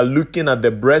we are looking at the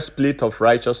breastplate of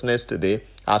righteousness today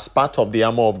as part of the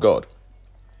armor of God.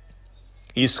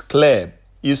 It's clear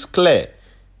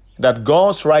that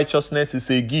God's righteousness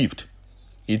is a gift.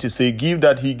 It is a gift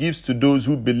that he gives to those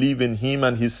who believe in him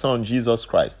and his son, Jesus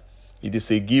Christ. It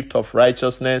is a gift of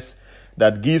righteousness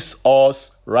that gives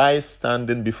us right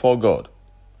standing before God.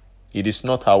 It is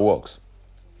not our works.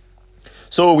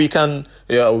 So we can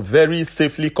very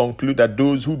safely conclude that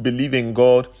those who believe in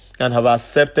God and have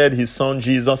accepted his son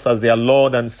Jesus as their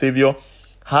Lord and Savior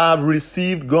have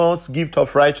received God's gift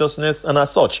of righteousness and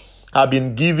as such have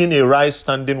been given a right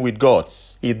standing with God.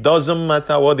 It doesn't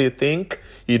matter what they think.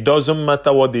 It doesn't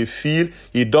matter what they feel.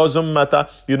 It doesn't matter,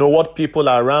 what people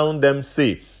around them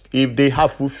say. If they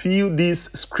have fulfilled this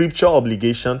scripture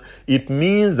obligation, it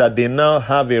means that they now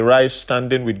have a right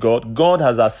standing with God. God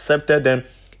has accepted them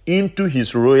into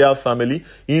his royal family,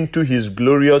 into his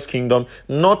glorious kingdom,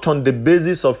 not on the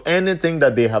basis of anything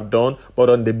that they have done,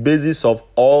 but on the basis of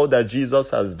all that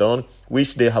Jesus has done,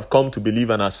 which they have come to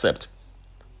believe and accept.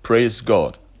 Praise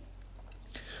God.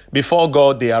 Before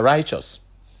God, they are righteous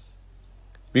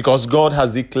because God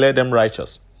has declared them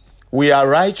righteous. We are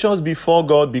righteous before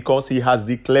God because he has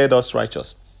declared us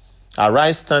righteous. Our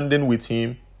right standing with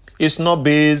him is not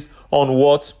based on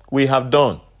what we have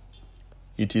done.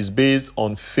 It is based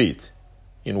on faith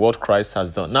in what Christ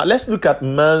has done. Now let's look at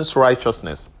man's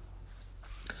righteousness.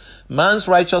 Man's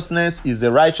righteousness is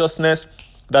the righteousness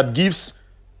that gives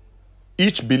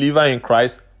each believer in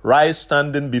Christ right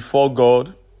standing before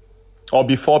God, or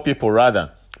before people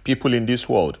in this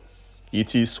world.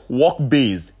 It is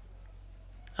work-based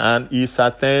and is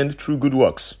attained through good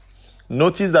works.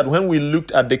 Notice that when we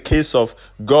looked at the case of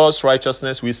God's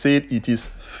righteousness, we said it is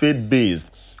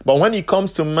faith-based. But when it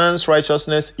comes to man's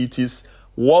righteousness, it is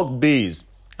work-based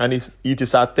and it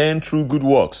is attained through good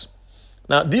works.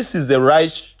 Now, this is the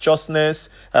righteousness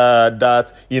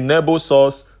that enables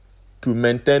us to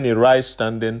maintain a right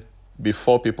standing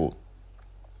before people.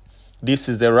 This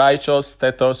is the righteous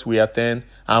status we attain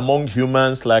among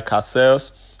humans like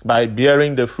ourselves by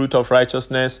bearing the fruit of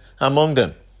righteousness among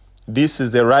them. This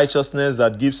is the righteousness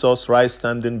that gives us right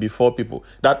standing before people.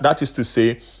 That is to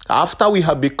say, after we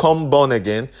have become born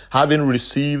again, having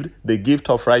received the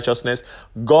gift of righteousness,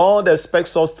 God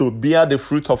expects us to bear the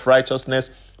fruit of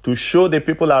righteousness to show the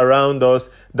people around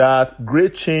us that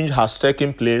great change has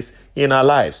taken place in our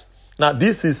lives. Now,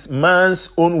 this is man's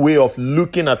own way of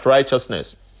looking at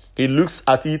righteousness. He looks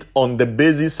at it on the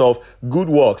basis of good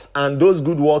works, and those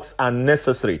good works are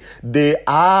necessary. They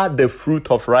are the fruit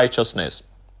of righteousness.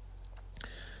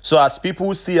 So as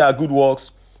people see our good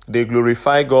works, they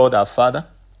glorify God our Father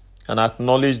and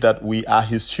acknowledge that we are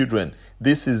his children.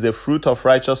 This is the fruit of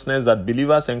righteousness that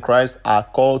believers in Christ are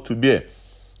called to bear.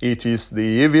 It is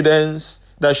the evidence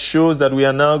that shows that we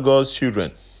are now God's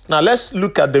children. Now let's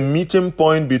look at the meeting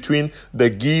point between the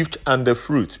gift and the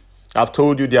fruit. I've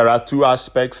told you there are two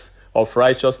aspects of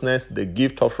righteousness: the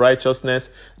gift of righteousness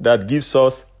that gives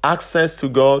us access to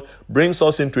God, brings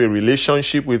us into a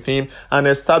relationship with him, and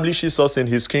establishes us in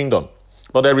his kingdom.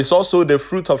 But there is also the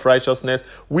fruit of righteousness,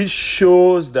 which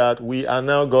shows that we are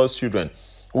now God's children.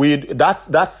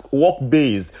 That's work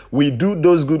based. We do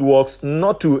those good works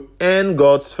not to earn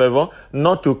God's favor,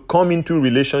 not to come into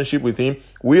relationship with him.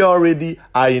 We already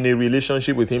are in a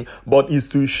relationship with him, but is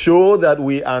to show that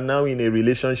we are now in a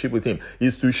relationship with him.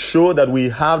 Is to show that we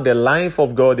have the life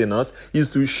of God in us. Is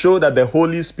to show that the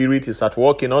Holy Spirit is at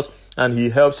work in us and he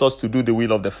helps us to do the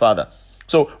will of the Father.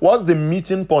 So what's the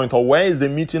meeting point, or where is the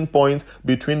meeting point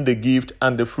between the gift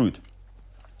and the fruit?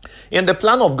 In the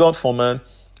plan of God for man,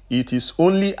 it is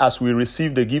only as we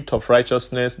receive the gift of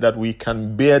righteousness that we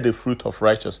can bear the fruit of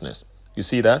righteousness. You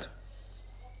see that?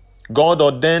 God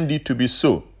ordained it to be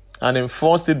so and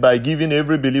enforced it by giving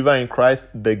every believer in Christ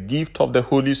the gift of the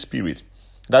Holy Spirit.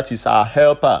 That is our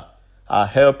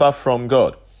helper from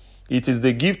God. It is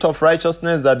the gift of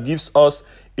righteousness that gives us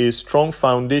a strong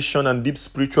foundation and deep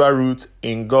spiritual root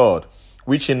in God,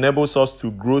 which enables us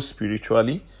to grow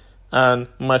spiritually and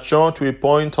mature to a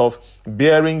point of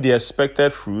bearing the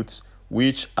expected fruits,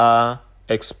 which are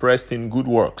expressed in good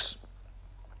works.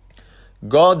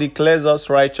 God declares us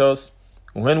righteous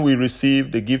when we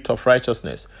receive the gift of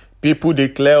righteousness. People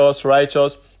declare us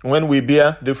righteous when we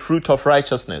bear the fruit of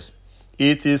righteousness.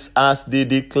 It is as they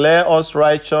declare us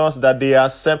righteous that they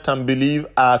accept and believe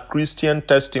our Christian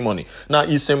testimony. Now,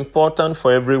 it's important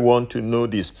for everyone to know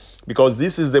this, because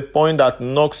this is the point that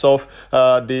knocks off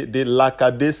the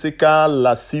lackadaisical,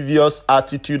 lascivious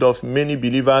attitude of many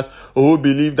believers who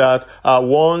believe that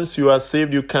once you are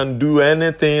saved, you can do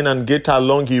anything and get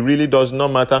along. It really does not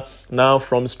matter. Now,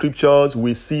 from scriptures,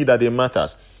 we see that it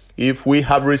matters. If we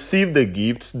have received the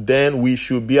gifts, then we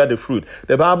should bear the fruit.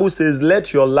 The Bible says,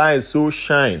 let your light so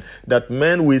shine that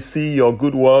men will see your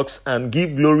good works and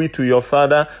give glory to your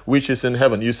Father which is in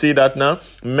heaven. You see that now?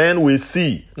 Men will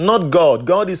see, not God.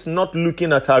 God is not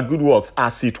looking at our good works,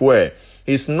 as it were.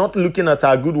 He's not looking at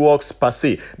our good works per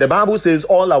se. The Bible says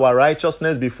all our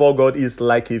righteousness before God is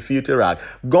like a filthy rag.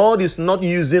 God is not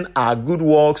using our good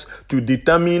works to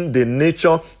determine the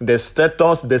nature, the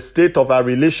status, the state of our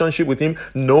relationship with him.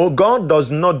 No, God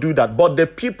does not do that. But the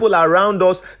people around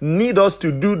us need us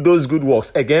to do those good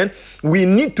works. Again, we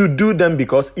need to do them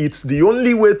because it's the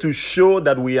only way to show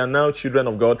that we are now children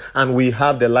of God and we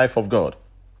have the life of God.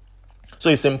 So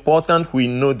it's important we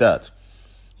know that.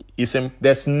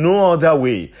 There's no other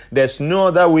way. There's no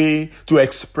other way to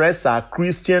express our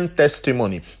Christian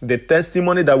testimony, the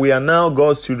testimony that we are now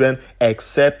God's children,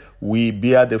 except we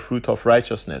bear the fruit of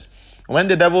righteousness. When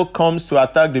the devil comes to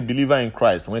attack the believer in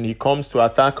Christ, when he comes to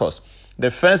attack us,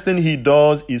 the first thing he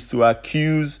does is to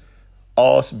accuse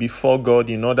us before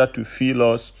God in order to fill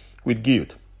us with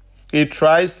guilt. He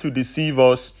tries to deceive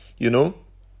us,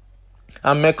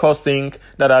 and make us think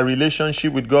that our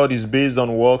relationship with God is based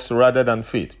on works rather than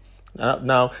faith.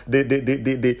 Now,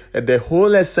 the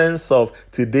whole essence of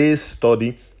today's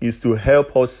study is to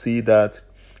help us see that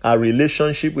our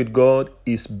relationship with God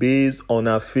is based on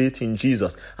our faith in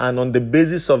Jesus. And on the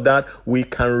basis of that, we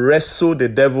can wrestle the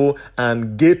devil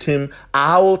and get him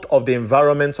out of the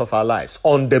environment of our lives.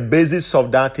 On the basis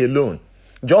of that alone.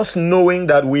 Just knowing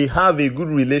that we have a good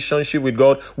relationship with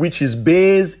God, which is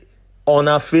based on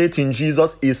our faith in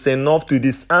Jesus, is enough to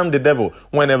disarm the devil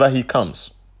whenever he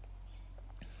comes.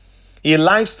 He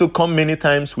likes to come many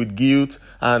times with guilt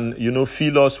and,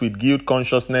 fill us with guilt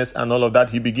consciousness and all of that.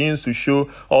 He begins to show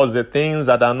us the things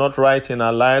that are not right in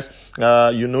our lives.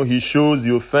 He shows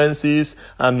the offenses,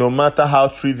 and no matter how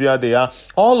trivial they are,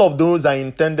 all of those are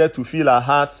intended to fill our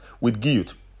hearts with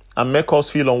guilt and make us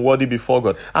feel unworthy before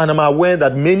God. And I'm aware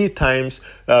that many times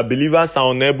believers are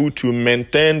unable to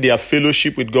maintain their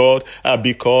fellowship with God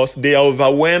because they are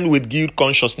overwhelmed with guilt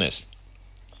consciousness.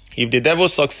 If the devil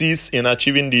succeeds in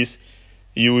achieving this,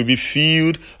 you will be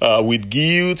filled with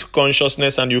guilt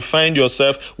consciousness, and you find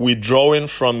yourself withdrawing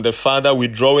from the Father,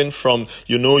 withdrawing from,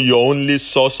 your only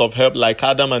source of help, like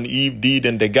Adam and Eve did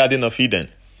in the Garden of Eden.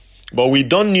 But we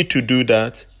don't need to do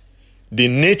that. The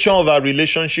nature of our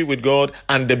relationship with God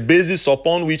and the basis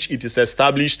upon which it is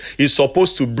established is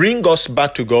supposed to bring us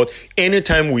back to God.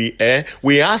 Anytime we err,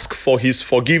 we ask for his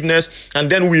forgiveness, and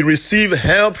then we receive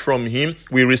help from him.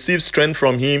 We receive strength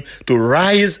from him to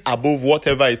rise above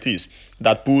whatever it is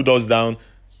that pulled us down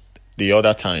the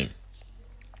other time.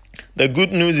 The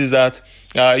good news is that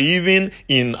even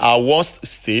in our worst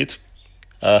state,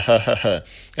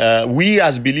 we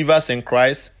as believers in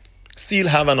Christ still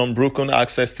have an unbroken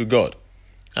access to God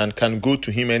and can go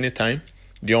to him anytime.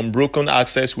 The unbroken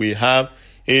access we have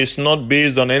is not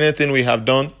based on anything we have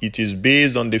done. It is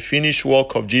based on the finished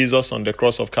work of Jesus on the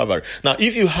cross of Calvary. Now,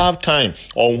 if you have time,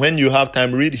 or when you have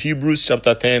time, read Hebrews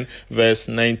chapter 10, verse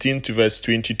 19 to verse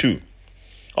 22.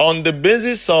 On the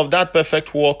basis of that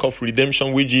perfect work of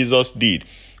redemption which Jesus did,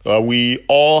 We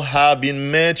all have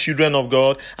been made children of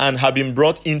God and have been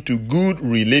brought into good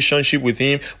relationship with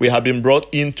Him. We have been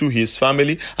brought into His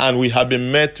family, and we have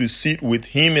been made to sit with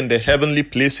Him in the heavenly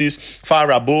places,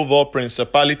 far above all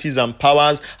principalities and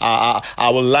powers.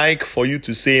 I would like for you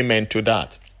to say amen to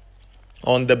that.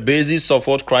 On the basis of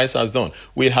what Christ has done,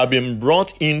 we have been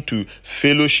brought into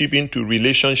fellowship, into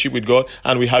relationship with God,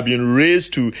 and we have been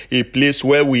raised to a place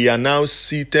where we are now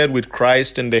seated with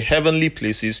Christ in the heavenly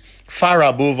places, far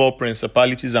above all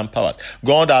principalities and powers.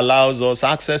 God allows us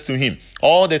access to Him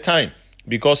all the time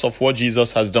because of what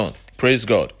Jesus has done. Praise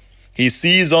God. He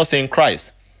sees us in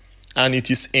Christ, and it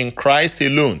is in Christ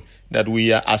alone that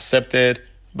we are accepted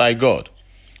by God.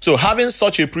 So having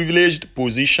such a privileged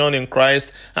position in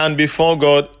Christ and before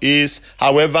God is,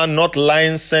 however, not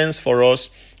license for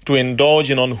us to indulge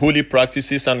in unholy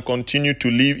practices and continue to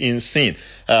live in sin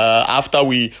after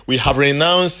we have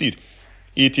renounced it.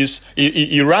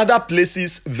 It rather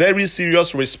places very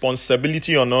serious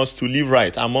responsibility on us to live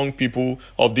right among people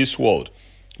of this world,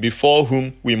 before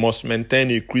whom we must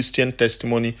maintain a Christian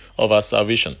testimony of our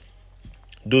salvation.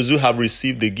 Those who have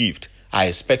received the gift are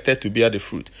expected to bear the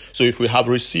fruit. So if we have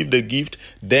received the gift,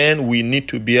 then we need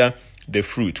to bear the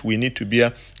fruit. We need to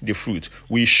bear the fruit.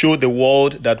 We show the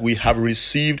world that we have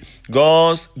received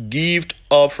God's gift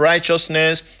of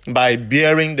righteousness by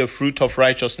bearing the fruit of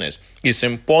righteousness. It's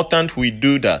important we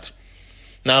do that.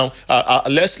 Now,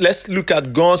 let's look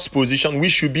at God's position,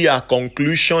 which should be our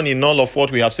conclusion in all of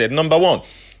what we have said. Number one,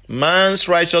 man's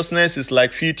righteousness is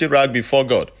like filthy rag before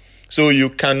God. So you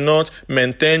cannot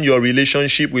maintain your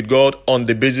relationship with God on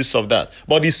the basis of that.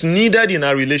 But it's needed in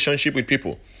our relationship with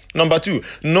people. Number two,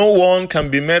 no one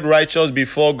can be made righteous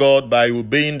before God by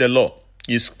obeying the law.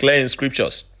 It's clear in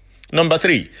scriptures. Number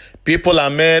three, people are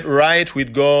made right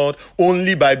with God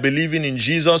only by believing in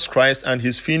Jesus Christ and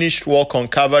His finished work on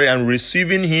Calvary and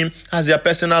receiving Him as their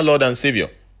personal Lord and Savior.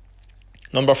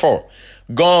 Number four,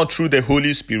 God, through the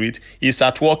Holy Spirit, is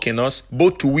at work in us,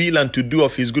 both to will and to do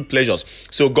of His good pleasures.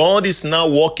 So God is now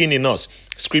working in us.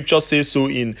 Scripture says so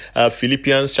in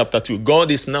Philippians chapter 2.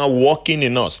 God is now working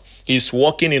in us. He's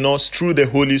working in us through the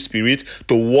Holy Spirit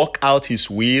to work out His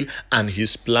will and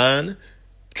His plan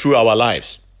through our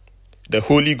lives. The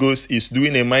Holy Ghost is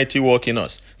doing a mighty work in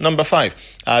us. Number five,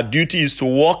 our duty is to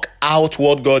work out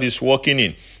what God is working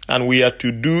in. And we are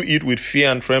to do it with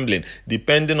fear and trembling,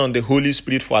 depending on the Holy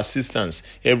Spirit for assistance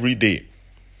every day.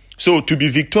 So to be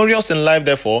victorious in life,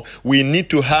 therefore, we need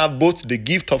to have both the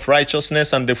gift of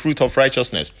righteousness and the fruit of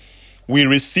righteousness. We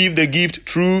receive the gift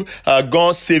through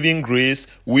God's saving grace,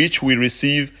 which we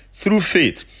receive through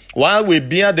faith, while we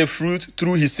bear the fruit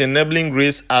through His enabling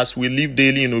grace as we live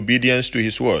daily in obedience to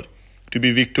His word. To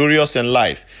be victorious in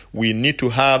life, we need to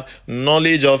have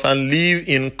knowledge of and live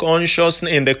in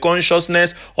the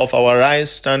consciousness of our right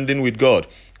standing with God,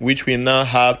 which we now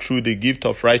have through the gift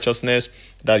of righteousness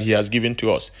that He has given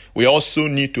to us. We also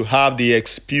need to have the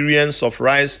experience of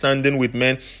right standing with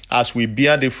men as we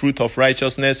bear the fruit of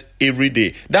righteousness every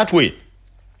day. That way,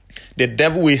 the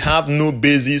devil will have no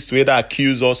basis to either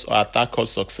accuse us or attack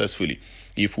us successfully.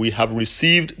 If we have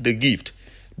received the gift,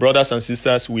 brothers and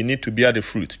sisters, we need to bear the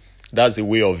fruit. That's the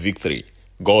way of victory.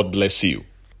 God bless you.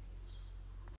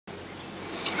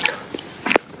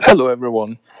 Hello,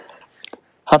 everyone.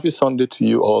 Happy Sunday to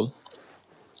you all.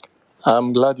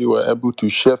 I'm glad you were able to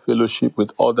share fellowship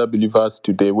with other believers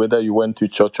today, whether you went to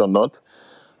church or not.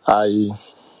 I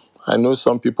know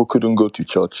some people couldn't go to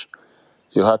church.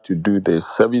 You had to do the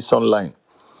service online.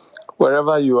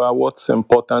 Wherever you are, what's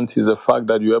important is the fact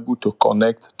that you're able to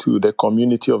connect to the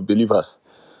community of believers,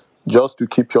 just to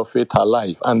keep your faith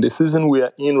alive. And the season we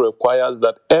are in requires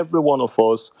that every one of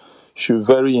us should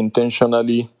very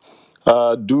intentionally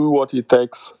do what it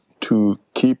takes to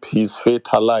keep his faith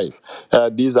alive.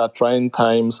 These are trying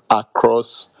times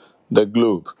across the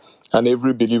globe, and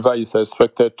every believer is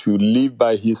expected to live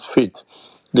by his faith.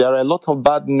 There are a lot of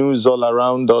bad news all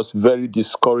around us, very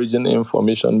discouraging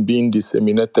information being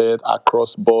disseminated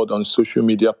across board on social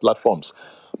media platforms.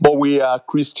 But we are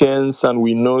Christians, and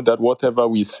we know that whatever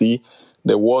we see,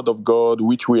 the Word of God,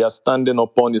 which we are standing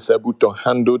upon, is able to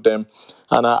handle them,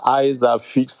 and our eyes are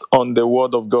fixed on the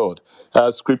Word of God.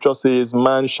 Scripture says,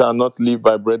 man shall not live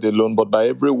by bread alone, but by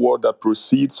every word that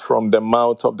proceeds from the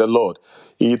mouth of the Lord.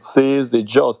 It says the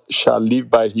just shall live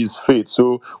by his faith.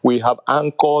 So we have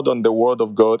anchored on the Word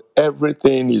of God.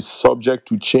 Everything is subject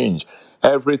to change.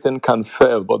 Everything can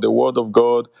fail, but the Word of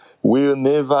God will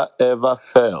never, ever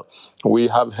fail. We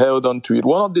have held on to it.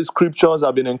 One of the scriptures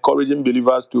I've been encouraging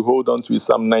believers to hold on to is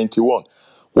Psalm 91,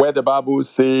 where the Bible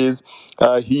says,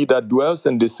 he that dwells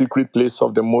in the secret place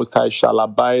of the Most High shall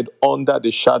abide under the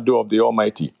shadow of the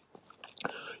Almighty.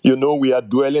 We are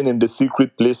dwelling in the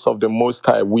secret place of the Most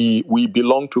High. We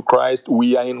belong to Christ.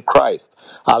 We are in Christ.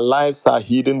 Our lives are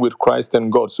hidden with Christ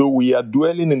and God. So we are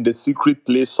dwelling in the secret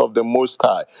place of the Most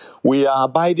High. We are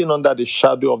abiding under the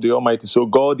shadow of the Almighty. So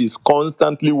God is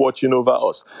constantly watching over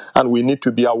us, and we need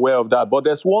to be aware of that. But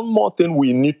there's one more thing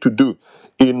we need to do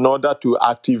in order to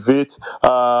activate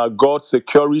God's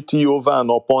security over and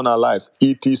upon our lives.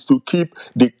 It is to keep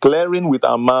declaring with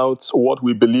our mouths what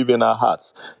we believe in our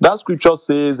hearts. That scripture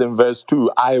says in verse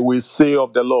 2, I will say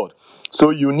of the Lord. So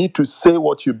you need to say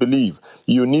what you believe.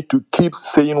 You need to keep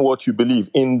saying what you believe.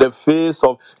 In the face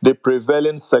of the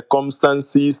prevailing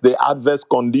circumstances, the adverse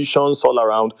conditions all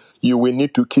around, you will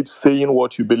need to keep saying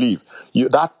what you believe.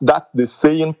 That's the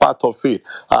saying part of faith.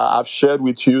 I've shared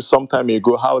with you some time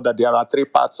ago how that there are three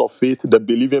parts of faith: the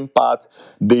believing part,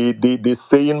 the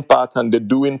saying part, and the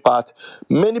doing part.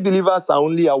 Many believers are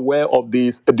only aware of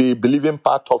the believing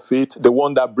part of faith, the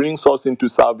one that brings us into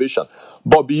salvation.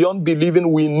 But beyond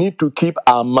believing, we need to keep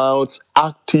our mouths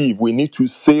active. We need to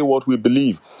say what we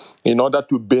believe in order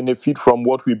to benefit from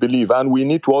what we believe. And we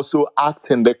need to also act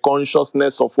in the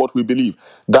consciousness of what we believe.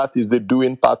 That is the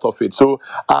doing part of it. So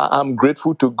I'm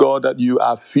grateful to God that you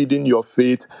are feeding your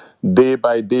faith day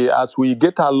by day as we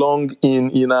get along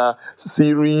in a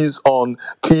series on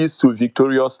keys to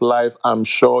victorious life. I'm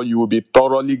sure you will be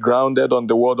thoroughly grounded on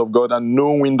the word of God, and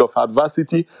no wind of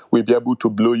adversity will be able to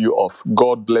blow you off.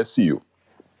 God bless you.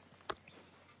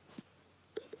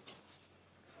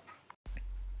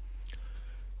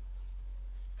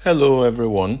 Hello,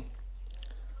 everyone.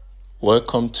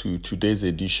 Welcome to today's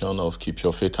edition of Keep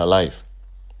Your Faith Alive.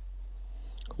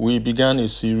 We began a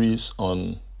series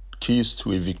on keys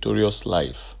to a victorious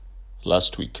life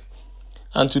last week.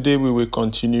 And today we will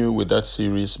continue with that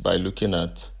series by looking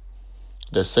at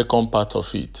the second part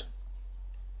of it,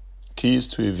 Keys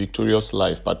to a Victorious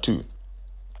Life, Part 2.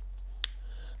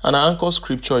 And our anchor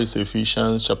scripture is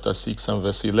Ephesians chapter 6 and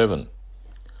verse 11,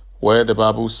 where the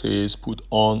Bible says, put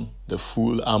on the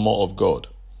full armor of God,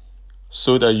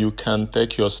 so that you can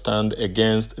take your stand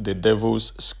against the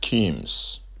devil's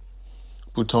schemes.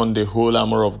 Put on the whole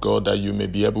armor of God that you may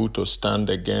be able to stand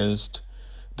against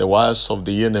the wiles of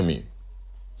the enemy.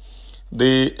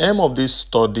 The aim of this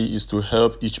study is to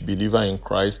help each believer in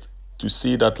Christ to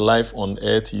see that life on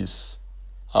earth is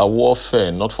a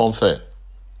warfare, not funfair,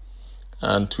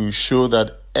 and to show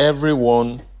that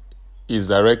everyone is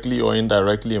directly or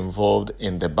indirectly involved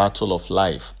in the battle of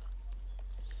life.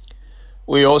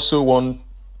 We also want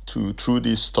to, through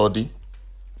this study,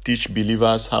 teach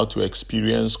believers how to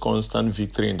experience constant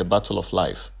victory in the battle of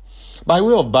life. By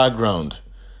way of background,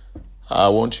 I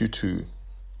want you to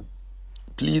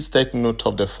please take note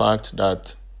of the fact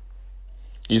that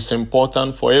it's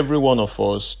important for every one of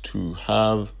us to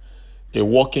have a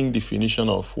working definition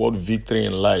of what victory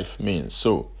in life means.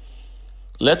 So,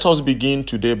 let us begin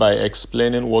today by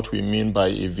explaining what we mean by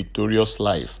a victorious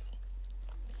life.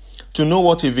 To know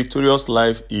what a victorious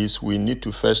life is, we need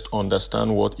to first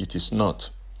understand what it is not.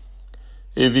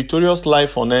 A victorious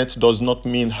life on earth does not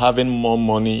mean having more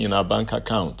money in our bank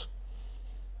account.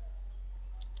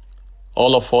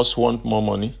 All of us want more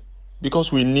money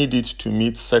because we need it to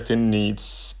meet certain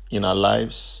needs in our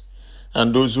lives,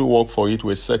 and those who work for it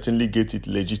will certainly get it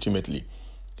legitimately,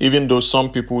 even though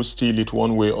some people steal it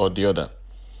one way or the other.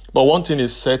 But one thing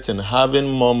is certain,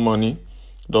 having more money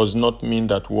does not mean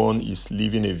that one is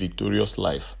living a victorious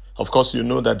life. Of course, you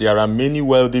know that there are many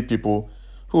wealthy people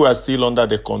who are still under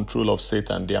the control of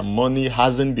Satan. Their money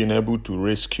hasn't been able to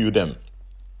rescue them.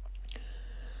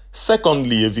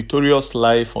 Secondly, a victorious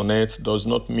life on earth does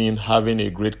not mean having a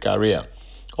great career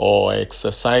or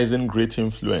exercising great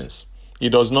influence.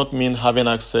 It does not mean having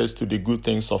access to the good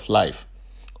things of life.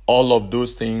 All of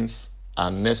those things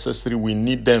are necessary. We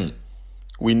need them.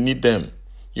 We need them.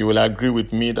 You will agree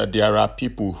with me that there are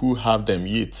people who have them,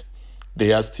 yet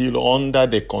they are still under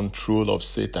the control of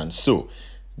Satan. So,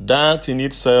 that in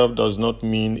itself does not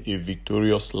mean a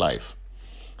victorious life.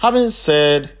 Having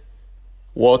said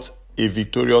what a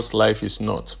victorious life is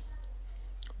not,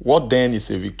 what then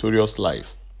is a victorious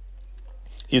life?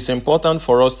 It's important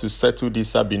for us to settle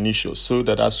this ab initio so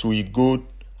that as we go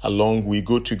along, we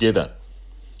go together.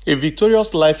 A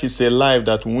victorious life is a life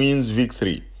that wins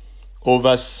victory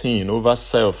over sin, over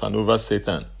self, and over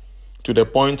Satan, to the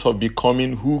point of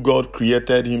becoming who God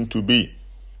created him to be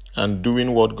and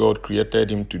doing what God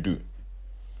created him to do.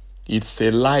 It's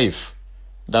a life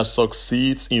that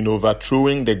succeeds in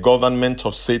overthrowing the government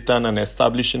of Satan and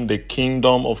establishing the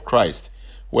kingdom of Christ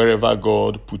wherever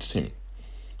God puts him.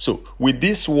 So, with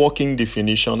this working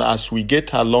definition, as we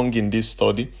get along in this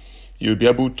study, you'll be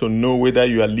able to know whether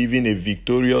you are living a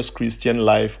victorious Christian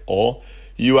life or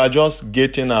You are just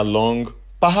getting along,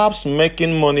 perhaps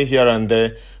making money here and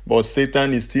there, but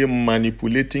Satan is still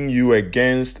manipulating you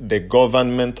against the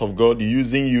government of God,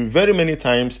 using you very many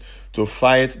times to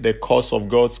fight the cause of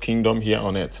God's kingdom here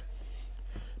on earth.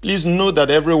 Please note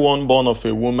that everyone born of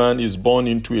a woman is born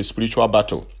into a spiritual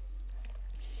battle.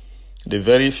 The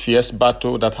very fierce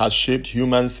battle that has shaped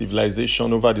human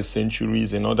civilization over the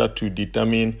centuries in order to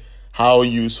determine how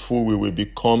useful we will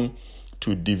become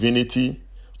to divinity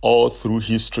all through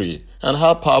history, and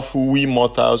how powerful we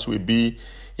mortals will be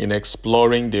in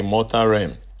exploring the mortal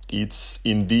realm. It's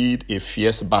indeed a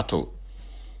fierce battle.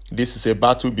 This is a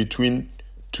battle between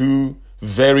two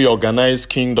very organized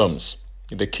kingdoms,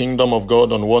 the kingdom of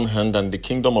God on one hand and the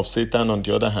kingdom of Satan on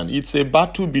the other hand. It's a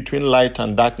battle between light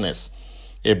and darkness,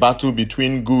 a battle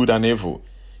between good and evil,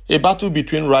 a battle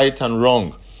between right and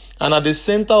wrong. And at the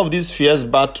center of this fierce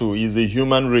battle is a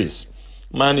human race.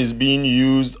 Man is being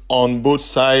used on both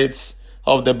sides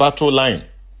of the battle line.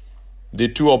 The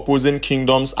two opposing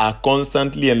kingdoms are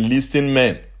constantly enlisting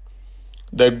men.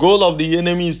 The goal of the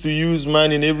enemy is to use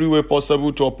man in every way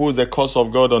possible to oppose the cause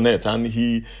of God on earth, and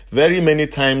he very many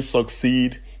times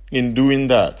succeeds in doing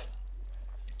that.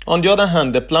 On the other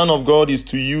hand, the plan of God is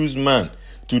to use man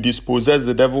to dispossess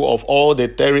the devil of all the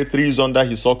territories under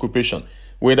his occupation,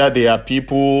 whether they are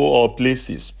people or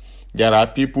places. There are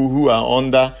people who are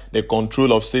under the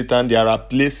control of Satan. There are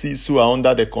places who are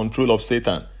under the control of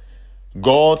Satan.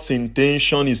 God's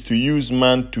intention is to use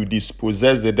man to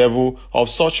dispossess the devil of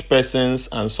such persons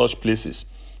and such places.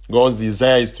 God's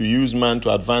desire is to use man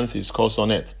to advance his cause on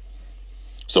earth.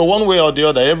 So one way or the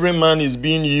other, every man is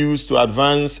being used to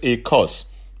advance a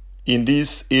cause in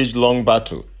this age-long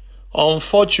battle.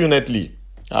 Unfortunately,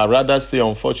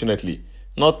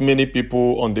 not many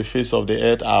people on the face of the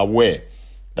earth are aware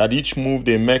that each move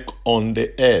they make on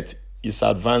the earth is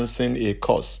advancing a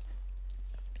cause.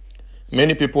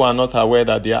 Many people are not aware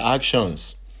that their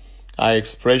actions are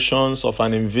expressions of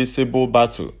an invisible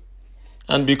battle.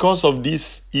 And because of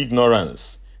this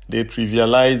ignorance, they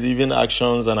trivialize even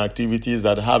actions and activities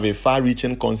that have a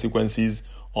far-reaching consequences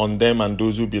on them and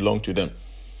those who belong to them.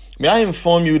 May I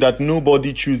inform you that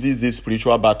nobody chooses this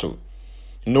spiritual battle.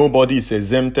 Nobody is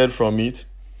exempted from it.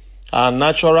 Our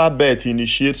natural birth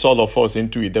initiates all of us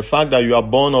into it. The fact that you are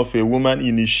born of a woman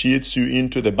initiates you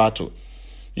into the battle.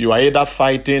 You are either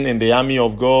fighting in the army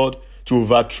of God to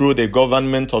overthrow the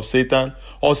government of Satan,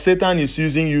 or Satan is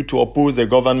using you to oppose the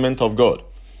government of God.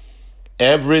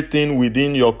 Everything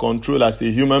within your control as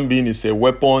a human being is a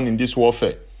weapon in this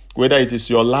warfare. Whether it is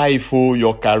your life or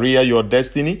your career, your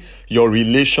destiny, your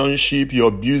relationship,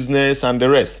 your business, and the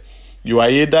rest. You are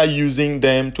either using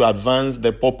them to advance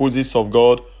the purposes of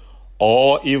God,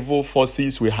 or evil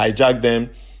forces will hijack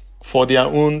them for their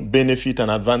own benefit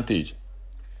and advantage.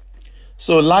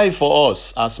 So life for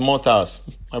us as mortals,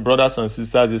 my brothers and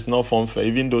sisters, is not funfair,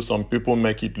 even though some people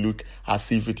make it look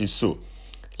as if it is so.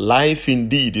 Life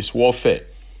indeed is warfare.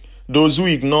 Those who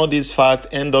ignore this fact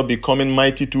end up becoming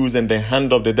mighty tools in the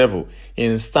hand of the devil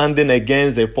in standing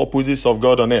against the purposes of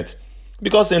God on earth.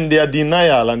 Because in their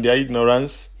denial and their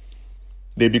ignorance,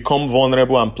 they become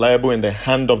vulnerable and pliable in the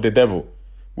hand of the devil,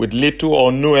 with little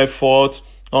or no effort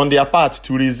on their part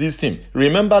to resist him.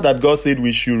 Remember that God said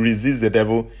we should resist the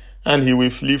devil and he will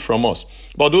flee from us.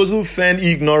 But those who feign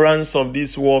ignorance of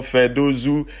this warfare, those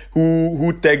who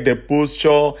take the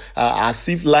posture as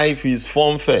if life is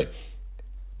funfair,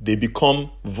 they become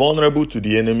vulnerable to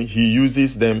the enemy. He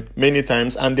uses them many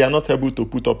times and they are not able to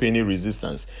put up any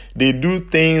resistance. They do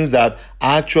things that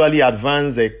actually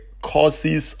advance the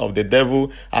causes of the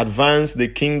devil, advance the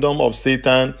kingdom of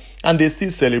Satan, and they still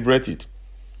celebrate it.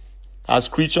 As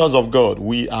creatures of God,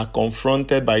 we are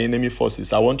confronted by enemy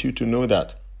forces. I want you to know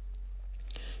that.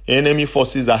 Enemy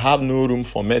forces that have no room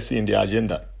for mercy in their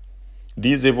agenda.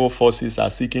 These evil forces are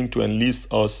seeking to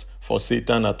enlist us for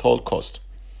Satan at all cost.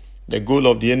 The goal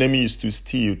of the enemy is to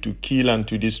steal, to kill, and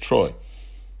to destroy.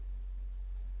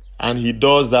 And he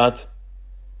does that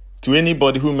to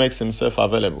anybody who makes himself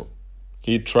available.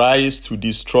 He tries to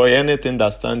destroy anything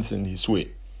that stands in his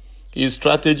way. His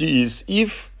strategy is,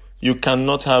 if you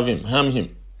cannot have him, harm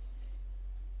him.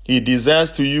 He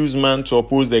desires to use man to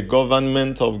oppose the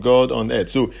government of God on earth.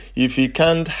 So if he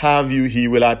can't have you, he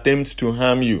will attempt to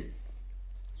harm you.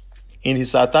 In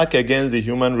his attack against the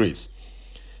human race,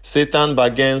 Satan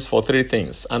bargains for three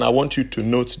things. And I want you to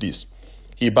note this.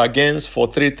 He bargains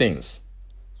for three things.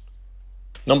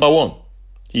 Number one,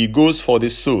 he goes for the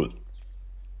soul.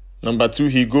 Number two,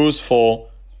 he goes for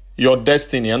your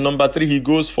destiny. And number three, he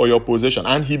goes for your possession.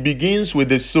 And he begins with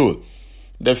the soul.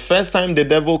 The first time the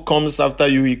devil comes after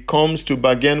you, he comes to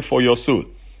bargain for your soul.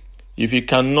 if he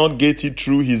cannot get it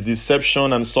through his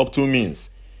deception and subtle means.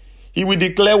 He will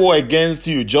declare war against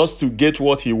you just to get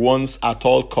what he wants at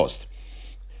all cost.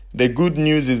 The good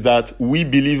news is that we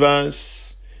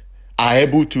believers are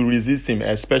able to resist him,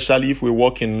 especially if we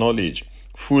walk in knowledge,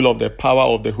 full of the power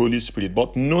of the Holy Spirit.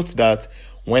 But note that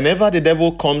whenever the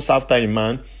devil comes after a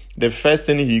man, the first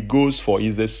thing he goes for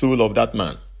is the soul of that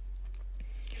man.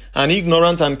 And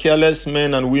ignorant and careless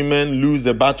men and women lose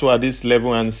the battle at this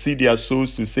level and cede their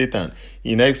souls to Satan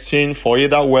in exchange for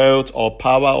either wealth or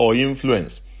power or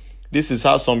influence. This is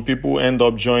how some people end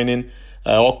up joining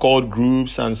occult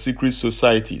groups and secret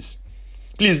societies.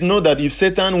 Please know that if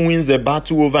Satan wins the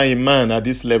battle over a man at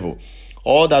this level,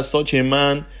 all that such a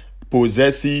man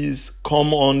possesses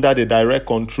come under the direct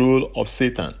control of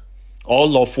Satan.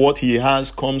 All of what he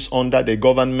has comes under the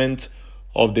government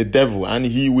of the devil, and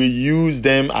he will use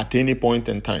them at any point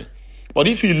in time. But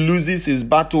if he loses his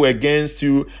battle against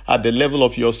you at the level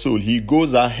of your soul, he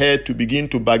goes ahead to begin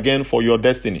to bargain for your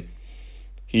destiny.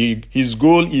 His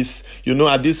goal is,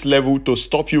 at this level to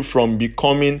stop you from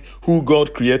becoming who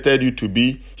God created you to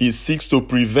be. He seeks to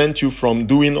prevent you from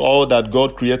doing all that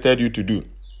God created you to do.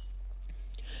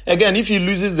 Again, if he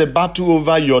loses the battle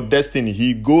over your destiny,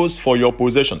 he goes for your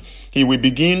possession. He will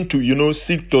begin to,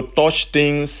 seek to touch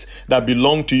things that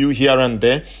belong to you here and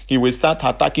there. He will start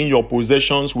attacking your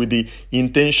possessions with the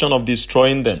intention of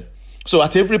destroying them. So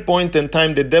at every point in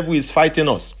time, the devil is fighting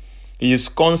us. He is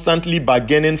constantly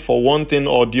bargaining for one thing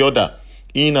or the other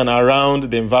in and around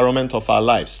the environment of our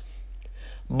lives.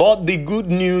 But the good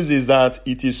news is that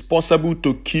it is possible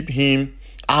to keep him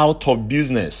out of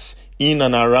business in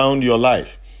and around your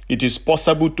life. It is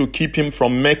possible to keep him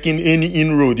from making any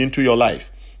inroad into your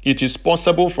life. It is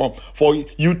possible for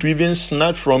you to even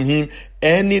snatch from him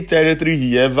any territory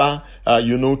he ever,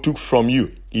 took from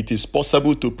you. It is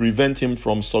possible to prevent him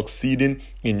from succeeding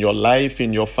in your life,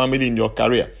 in your family, in your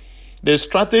career. The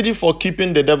strategy for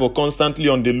keeping the devil constantly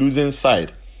on the losing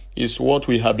side is what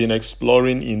we have been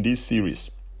exploring in this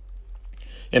series.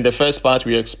 In the first part,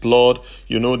 we explored,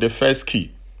 the first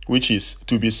key, which is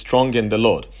to be strong in the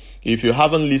Lord. If you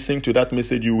haven't listened to that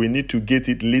message, you will need to get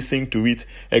it, listen to it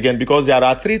again, because there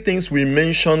are 3 things we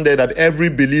mentioned there that every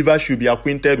believer should be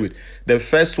acquainted with. The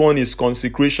first one is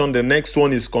consecration, the next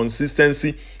one is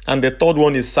consistency, and the third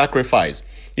one is sacrifice.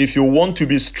 If you want to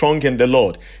be strong in the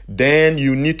Lord, then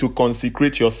you need to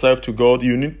consecrate yourself to God.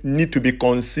 You need to be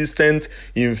consistent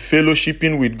in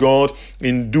fellowshipping with God,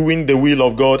 in doing the will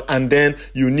of God, and then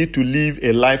you need to live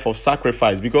a life of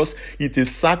sacrifice, because it is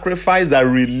sacrifice that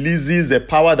releases the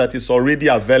power that is already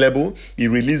available. It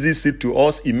releases it to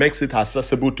us. It makes it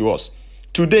accessible to us.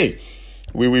 Today,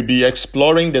 we will be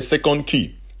exploring the second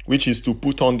key, which is to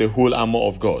put on the whole armor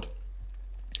of God.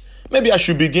 Maybe I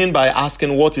should begin by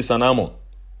asking, what is an armor?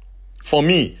 For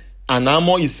me, an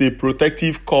armor is a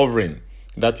protective covering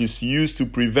that is used to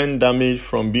prevent damage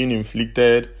from being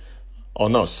inflicted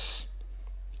on us.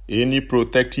 Any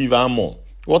protective armor,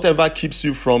 whatever keeps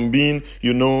you from being,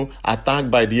 attacked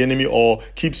by the enemy or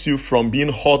keeps you from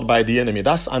being hurt by the enemy,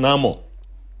 that's an armor.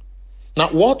 Now,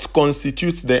 what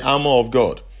constitutes the armor of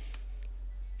God?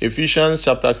 Ephesians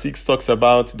chapter 6 talks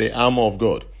about the armor of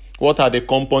God. What are the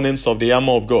components of the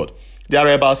armor of God? There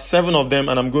are about 7 of them,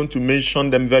 and I'm going to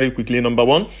mention them very quickly. Number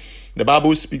 1, the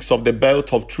Bible speaks of the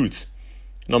belt of truth.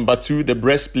 Number 2, the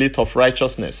breastplate of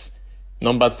righteousness.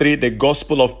 Number 3, the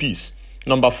gospel of peace.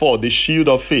 Number 4, the shield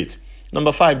of faith.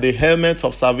 Number 5, the helmet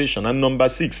of salvation. And number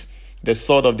 6, the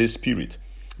sword of the Spirit.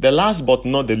 The last but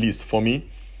not the least, for me,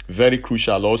 very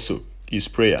crucial also, is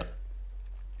prayer.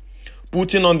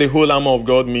 Putting on the whole armor of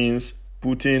God means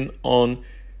putting on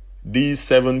these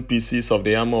 7 pieces of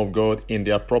the armor of God in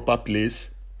their proper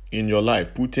place in your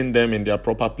life. Putting them in their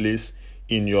proper place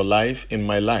in your life, in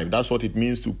my life. That's what it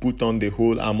means to put on the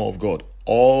whole armor of God.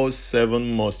 All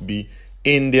 7 must be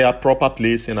in their proper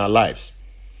place in our lives.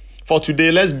 For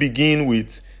today, let's begin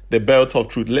with the belt of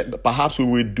truth. Perhaps we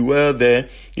will dwell there.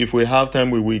 If we have time,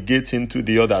 we will get into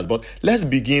the others. But let's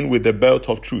begin with the belt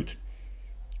of truth.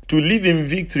 To live in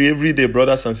victory every day,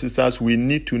 brothers and sisters, we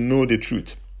need to know the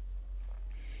truth.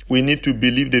 We need to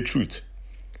believe the truth.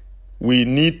 We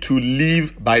need to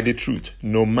live by the truth,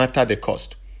 no matter the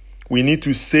cost. We need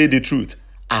to say the truth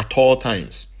at all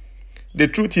times. The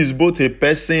truth is both a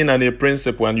person and a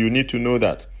principle, and you need to know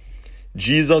that.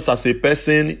 Jesus as a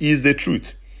person is the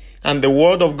truth. And the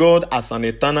word of God as an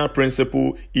eternal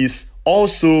principle is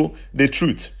also the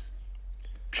truth.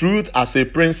 Truth as a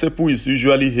principle is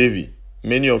usually heavy.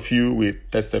 Many of you will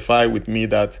testify with me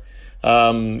that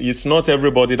it's not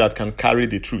everybody that can carry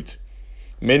the truth.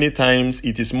 Many times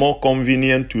it is more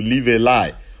convenient to live a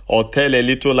lie or tell a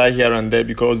little lie here and there,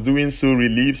 because doing so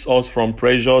relieves us from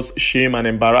pressures, shame, and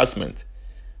embarrassment.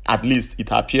 At least it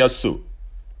appears so.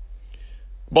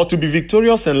 But to be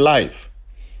victorious in life,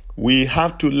 we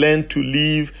have to learn to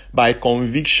live by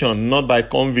conviction, not by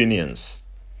convenience.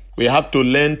 We have to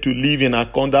learn to live in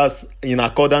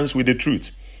accordance with the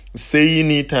truth,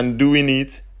 saying it and doing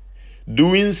it.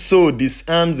 Doing so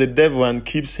disarms the devil and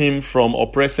keeps him from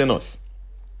oppressing us.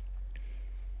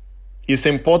 It's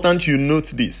important you note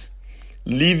this.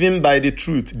 Living by the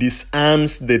truth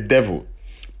disarms the devil.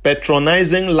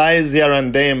 Patronizing lies here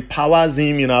and there empowers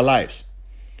him in our lives.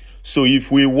 So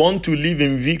if we want to live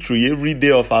in victory every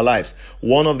day of our lives,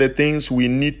 one of the things we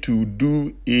need to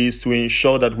do is to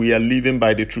ensure that we are living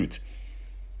by the truth.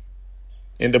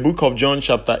 In the book of John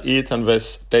chapter 8 and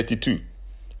verse 32,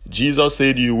 Jesus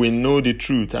said, "You will know the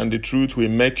truth, and the truth will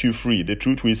make you free. The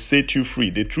truth will set you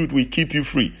free. The truth will keep you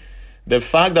free." The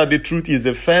fact that the truth is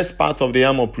the first part of the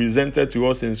armor presented to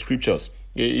us in scriptures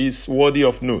is worthy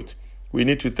of note. We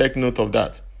need to take note of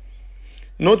that.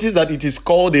 Notice that it is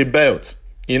called a belt.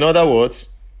 In other words,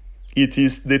 it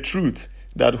is the truth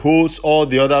that holds all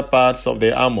the other parts of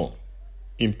the armor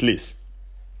in place.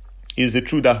 It is the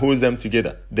truth that holds them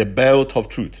together, the belt of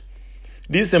truth.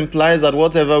 This implies that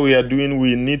whatever we are doing,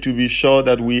 we need to be sure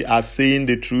that we are saying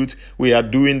the truth, we are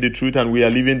doing the truth, and we are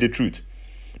living the truth.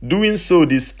 Doing so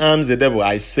disarms the devil.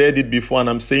 I said it before and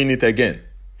I'm saying it again.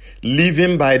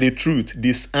 Living by the truth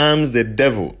disarms the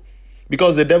devil.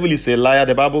 Because the devil is a liar.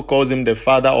 The Bible calls him the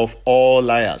father of all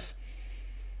liars.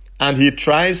 And he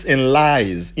thrives in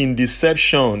lies, in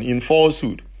deception, in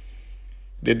falsehood.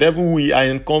 The devil we are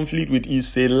in conflict with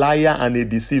is a liar and a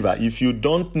deceiver. If you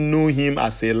don't know him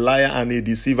as a liar and a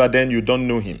deceiver, then you don't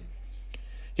know him.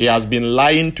 He has been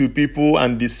lying to people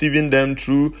and deceiving them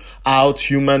throughout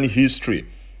human history.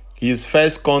 His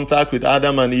first contact with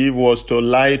Adam and Eve was to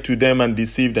lie to them and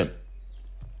deceive them.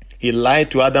 He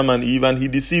lied to Adam and Eve and he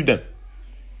deceived them.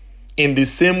 In the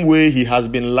same way, he has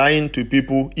been lying to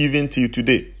people even till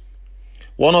today.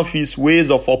 One of his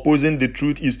ways of opposing the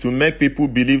truth is to make people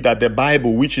believe that the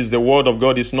Bible, which is the word of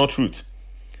God, is not truth.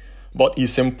 But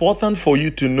it's important for you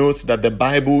to note that the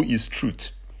Bible is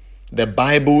truth. The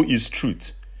Bible is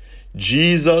truth.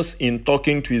 Jesus, in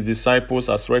talking to his disciples,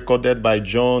 as recorded by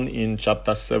John in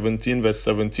chapter 17, verse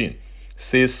 17,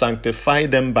 says, "Sanctify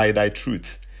them by thy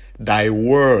truth. Thy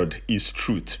word is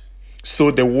truth."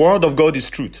 So the word of God is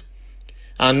truth.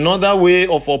 Another way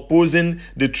of opposing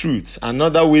the truth,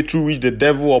 another way through which the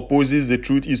devil opposes the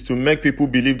truth, is to make people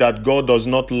believe that God does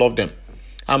not love them.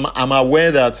 I'm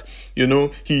aware that,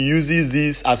 he uses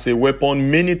this as a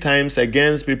weapon many times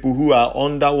against people who are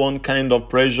under one kind of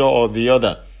pressure or the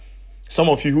other. Some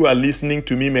of you who are listening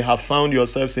to me may have found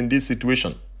yourselves in this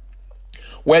situation,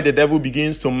 where the devil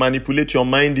begins to manipulate your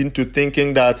mind into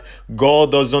thinking that God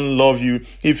doesn't love you.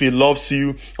 If he loves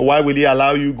you, why will he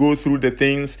allow you go through the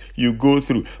things you go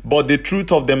through? But the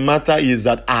truth of the matter is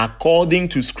that according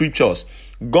to scriptures,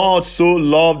 God so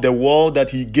loved the world that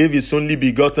he gave his only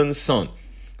begotten Son,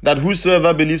 that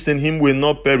whosoever believes in him will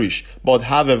not perish, but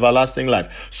have everlasting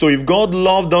life. So if God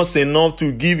loved us enough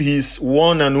to give his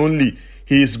one and only,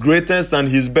 his greatest and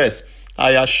his best,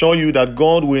 I assure you that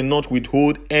God will not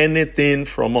withhold anything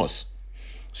from us.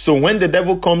 So when the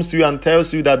devil comes to you and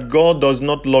tells you that God does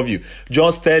not love you,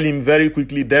 just tell him very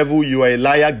quickly, "Devil, you are a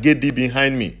liar, get thee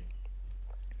behind me."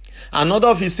 Another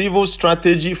of his evil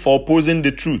strategy for opposing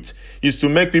the truth is to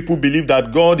make people believe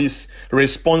that God is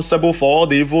responsible for all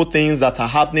the evil things that are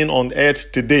happening on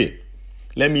earth today.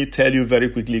 Let me tell you very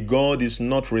quickly, God is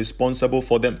not responsible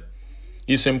for them.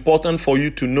 It's important for you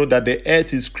to know that the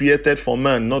earth is created for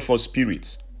man, not for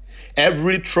spirits.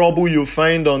 Every trouble you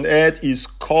find on earth is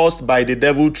caused by the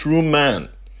devil through man.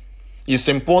 It's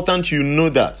important you know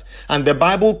that. And the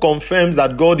Bible confirms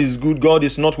that God is good, God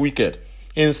is not wicked.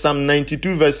 In Psalm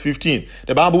 92 verse 15,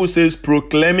 the Bible says,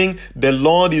 proclaiming, "The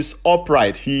Lord is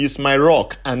upright, he is my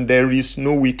rock, and there is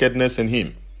no wickedness in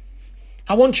him."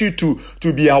 I want you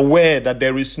to be aware that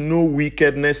there is no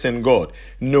wickedness in God.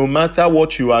 No matter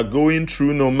what you are going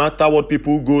through, no matter what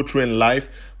people go through in life,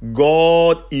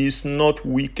 God is not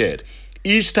wicked.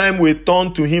 Each time we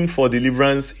turn to him for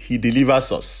deliverance, he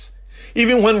delivers us.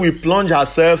 Even when we plunge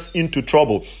ourselves into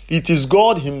trouble, it is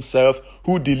God himself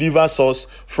who delivers us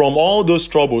from all those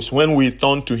troubles when we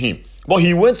turn to him. But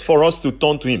he waits for us to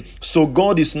turn to him. So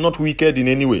God is not wicked in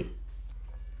any way.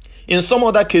 In some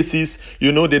other cases,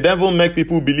 the devil make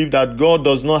people believe that God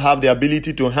does not have the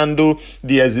ability to handle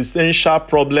the existential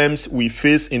problems we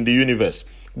face in the universe.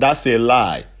 That's a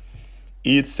lie.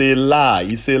 It's a lie.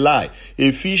 It's a lie.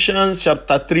 Ephesians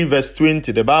chapter 3 verse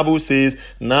 20, the Bible says,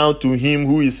 now to him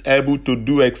who is able to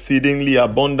do exceedingly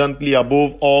abundantly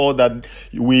above all that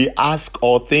we ask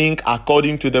or think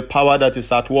according to the power that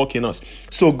is at work in us.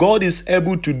 So God is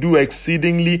able to do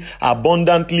exceedingly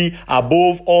abundantly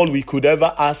above all we could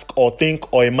ever ask or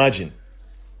think or imagine.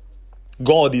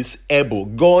 God is able.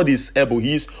 God is able.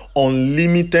 He is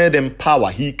unlimited in power.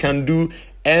 He can do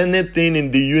anything in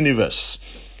the universe.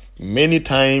 Many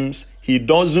times, he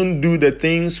doesn't do the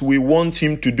things we want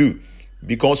him to do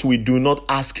because we do not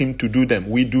ask him to do them.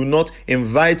 We do not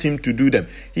invite him to do them.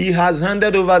 He has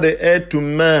handed over the earth to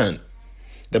man.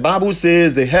 The Bible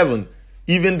says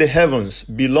even the heavens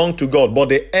belong to God, but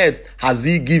the earth has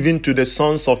he given to the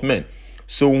sons of men.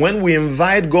 So when we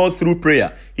invite God through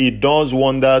prayer, he does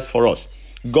wonders for us.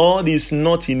 God is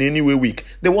not in any way weak.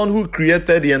 The one who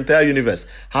created the entire universe,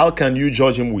 how can you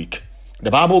judge him weak?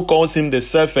 The Bible calls him the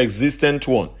self-existent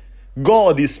one.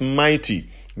 God is mighty.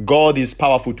 God is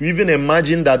powerful. To even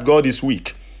imagine that God is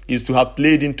weak is to have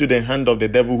played into the hand of the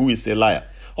devil, who is a liar.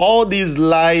 All these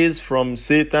lies from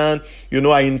Satan,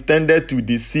 are intended to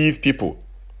deceive people.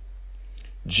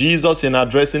 Jesus, in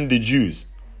addressing the Jews,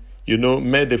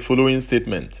 made the following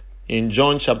statement in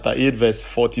John chapter 8, verse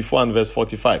 44 and verse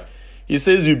 45. He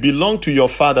says, you belong to your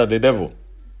father, the devil,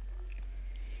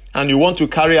 and you want to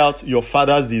carry out your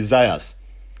father's desires.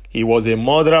 He was a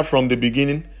murderer from the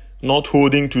beginning, not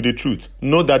holding to the truth.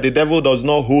 Note that the devil does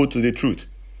not hold to the truth,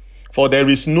 for there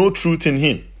is no truth in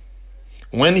him.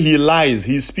 When he lies,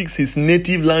 he speaks his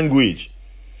native language,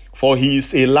 for he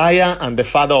is a liar and the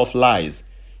father of lies.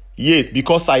 Yet,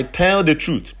 because I tell the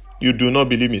truth, you do not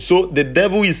believe me. So the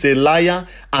devil is a liar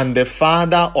and the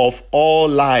father of all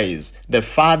lies. The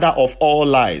father of all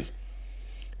lies.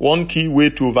 One key way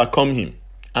to overcome him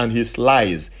and his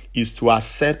lies is to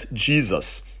accept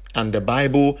Jesus and the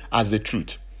Bible as the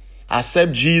truth.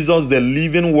 Accept Jesus, the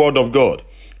living word of God,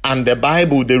 and the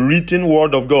Bible, the written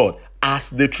word of God, as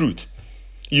the truth.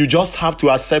 You just have to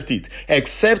accept it.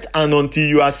 Accept, and until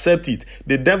you accept it,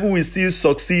 the devil will still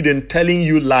succeed in telling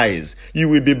you lies. You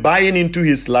will be buying into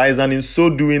his lies, and in so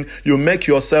doing, you make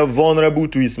yourself vulnerable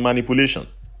to his manipulation.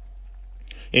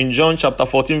 In John chapter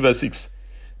 14 verse 6,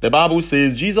 the Bible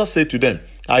says, Jesus said to them,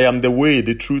 I am the way,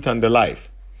 the truth, and the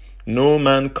life. No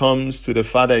man comes to the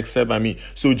Father except by me.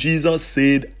 So Jesus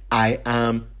said, I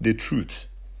am the truth.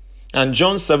 And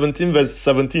John 17 verse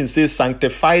 17 says,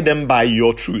 sanctify them by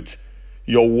your truth.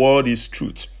 Your word is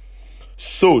truth.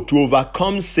 So to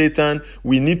overcome Satan,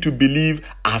 we need to believe,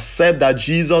 accept that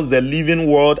Jesus, the living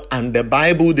word, and the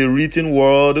Bible, the written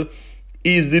word,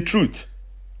 is the truth.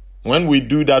 When we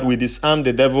do that, we disarm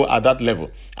the devil at that level.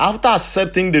 After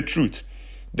accepting the truth,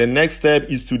 the next step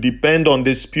is to depend on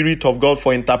the Spirit of God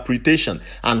for interpretation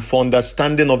and for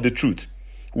understanding of the truth.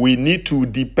 We need to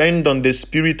depend on the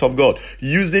Spirit of God.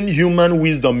 Using human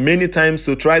wisdom many times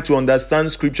to try to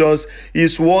understand scriptures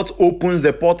is what opens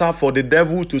the portal for the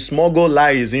devil to smuggle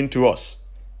lies into us.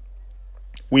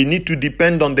 We need to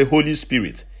depend on the Holy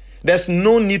Spirit. There's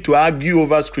no need to argue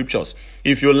over scriptures.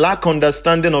 If you lack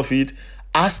understanding of it,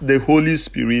 ask the Holy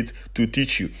Spirit to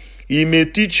teach you. He may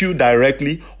teach you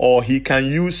directly, or he can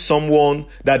use someone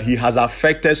that he has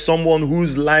affected, someone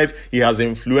whose life he has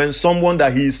influenced, someone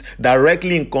that he is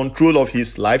directly in control of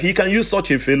his life. He can use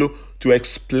such a fellow to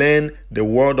explain the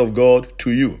word of God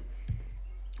to you.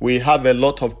 We have a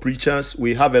lot of preachers.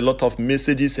 We have a lot of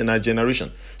messages in our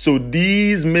generation. So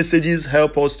these messages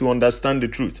help us to understand the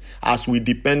truth as we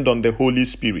depend on the Holy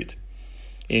Spirit.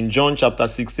 In John chapter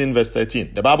 16 verse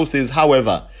 13, the Bible says,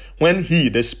 however, when he,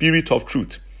 the Spirit of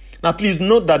truth. Now please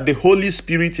note that the Holy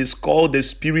Spirit is called the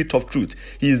Spirit of truth.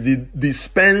 He is the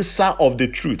dispenser of the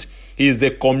truth. He is the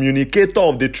communicator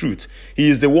of the truth. He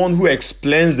is the one who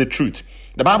explains the truth.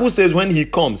 The Bible says when he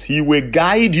comes, he will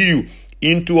guide you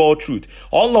into all truth.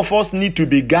 All of us need to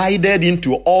be guided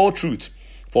into all truth.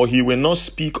 For he will not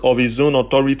speak of his own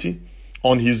authority,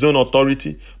 on his own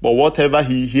authority, but whatever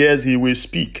he hears, he will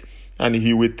speak, and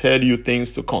he will tell you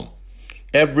things to come.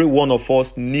 Every one of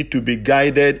us need to be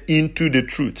guided into the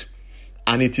truth.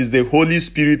 And it is the Holy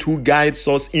Spirit who guides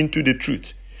us into the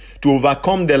truth. To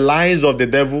overcome the lies of the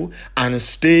devil and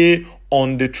stay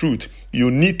on the truth, you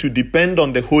need to depend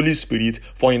on the Holy Spirit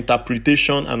for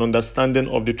interpretation and understanding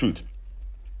of the truth.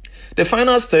 The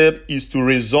final step is to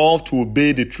resolve to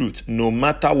obey the truth, no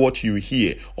matter what you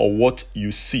hear or what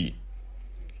you see.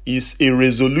 It's a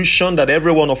resolution that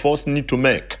every one of us need to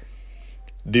make.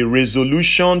 The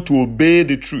resolution to obey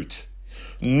the truth,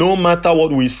 no matter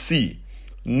what we see,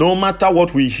 no matter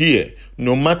what we hear,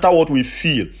 no matter what we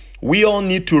feel. We all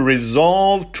need to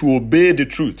resolve to obey the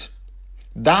truth.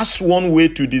 That's one way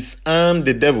to disarm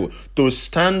the devil, to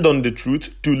stand on the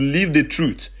truth, to live the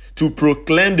truth, to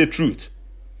proclaim the truth.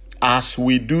 As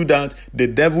we do that, the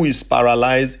devil is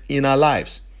paralyzed in our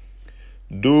lives.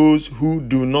 Those who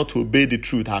do not obey the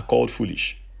truth are called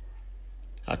foolish.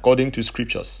 According to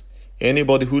scriptures,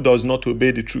 anybody who does not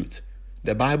obey the truth,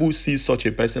 the Bible sees such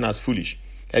a person as foolish.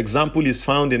 Example is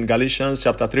found in Galatians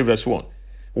chapter 3 verse 1,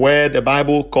 where the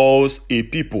Bible calls a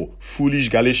people foolish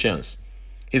Galatians.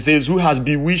 It says, who has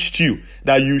bewitched you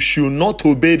that you should not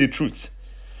obey the truth?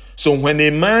 So when a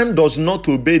man does not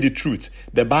obey the truth,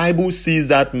 the Bible sees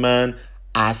that man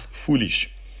as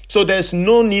foolish. So there's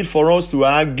no need for us to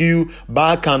argue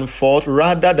back and forth.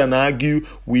 Rather than argue,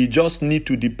 we just need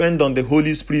to depend on the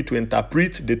Holy Spirit to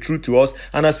interpret the truth to us.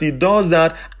 And as He does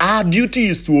that, our duty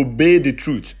is to obey the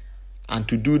truth and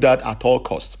to do that at all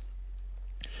costs.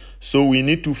 So we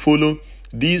need to follow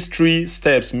these 3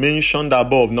 steps mentioned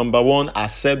above. Number 1,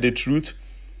 accept the truth.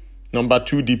 Number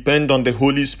 2, depend on the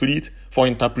Holy Spirit for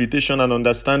interpretation and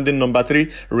understanding. Number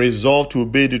 3, resolve to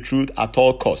obey the truth at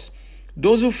all costs.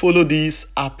 Those who follow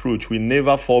this approach will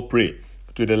never fall prey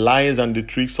to the lies and the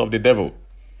tricks of the devil.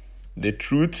 The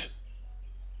truth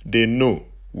they know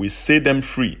will set them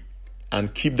free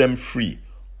and keep them free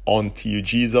until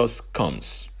Jesus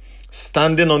comes.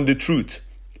 Standing on the truth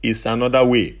is another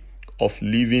way of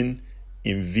living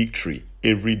in victory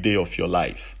every day of your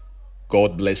life.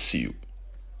 God bless you.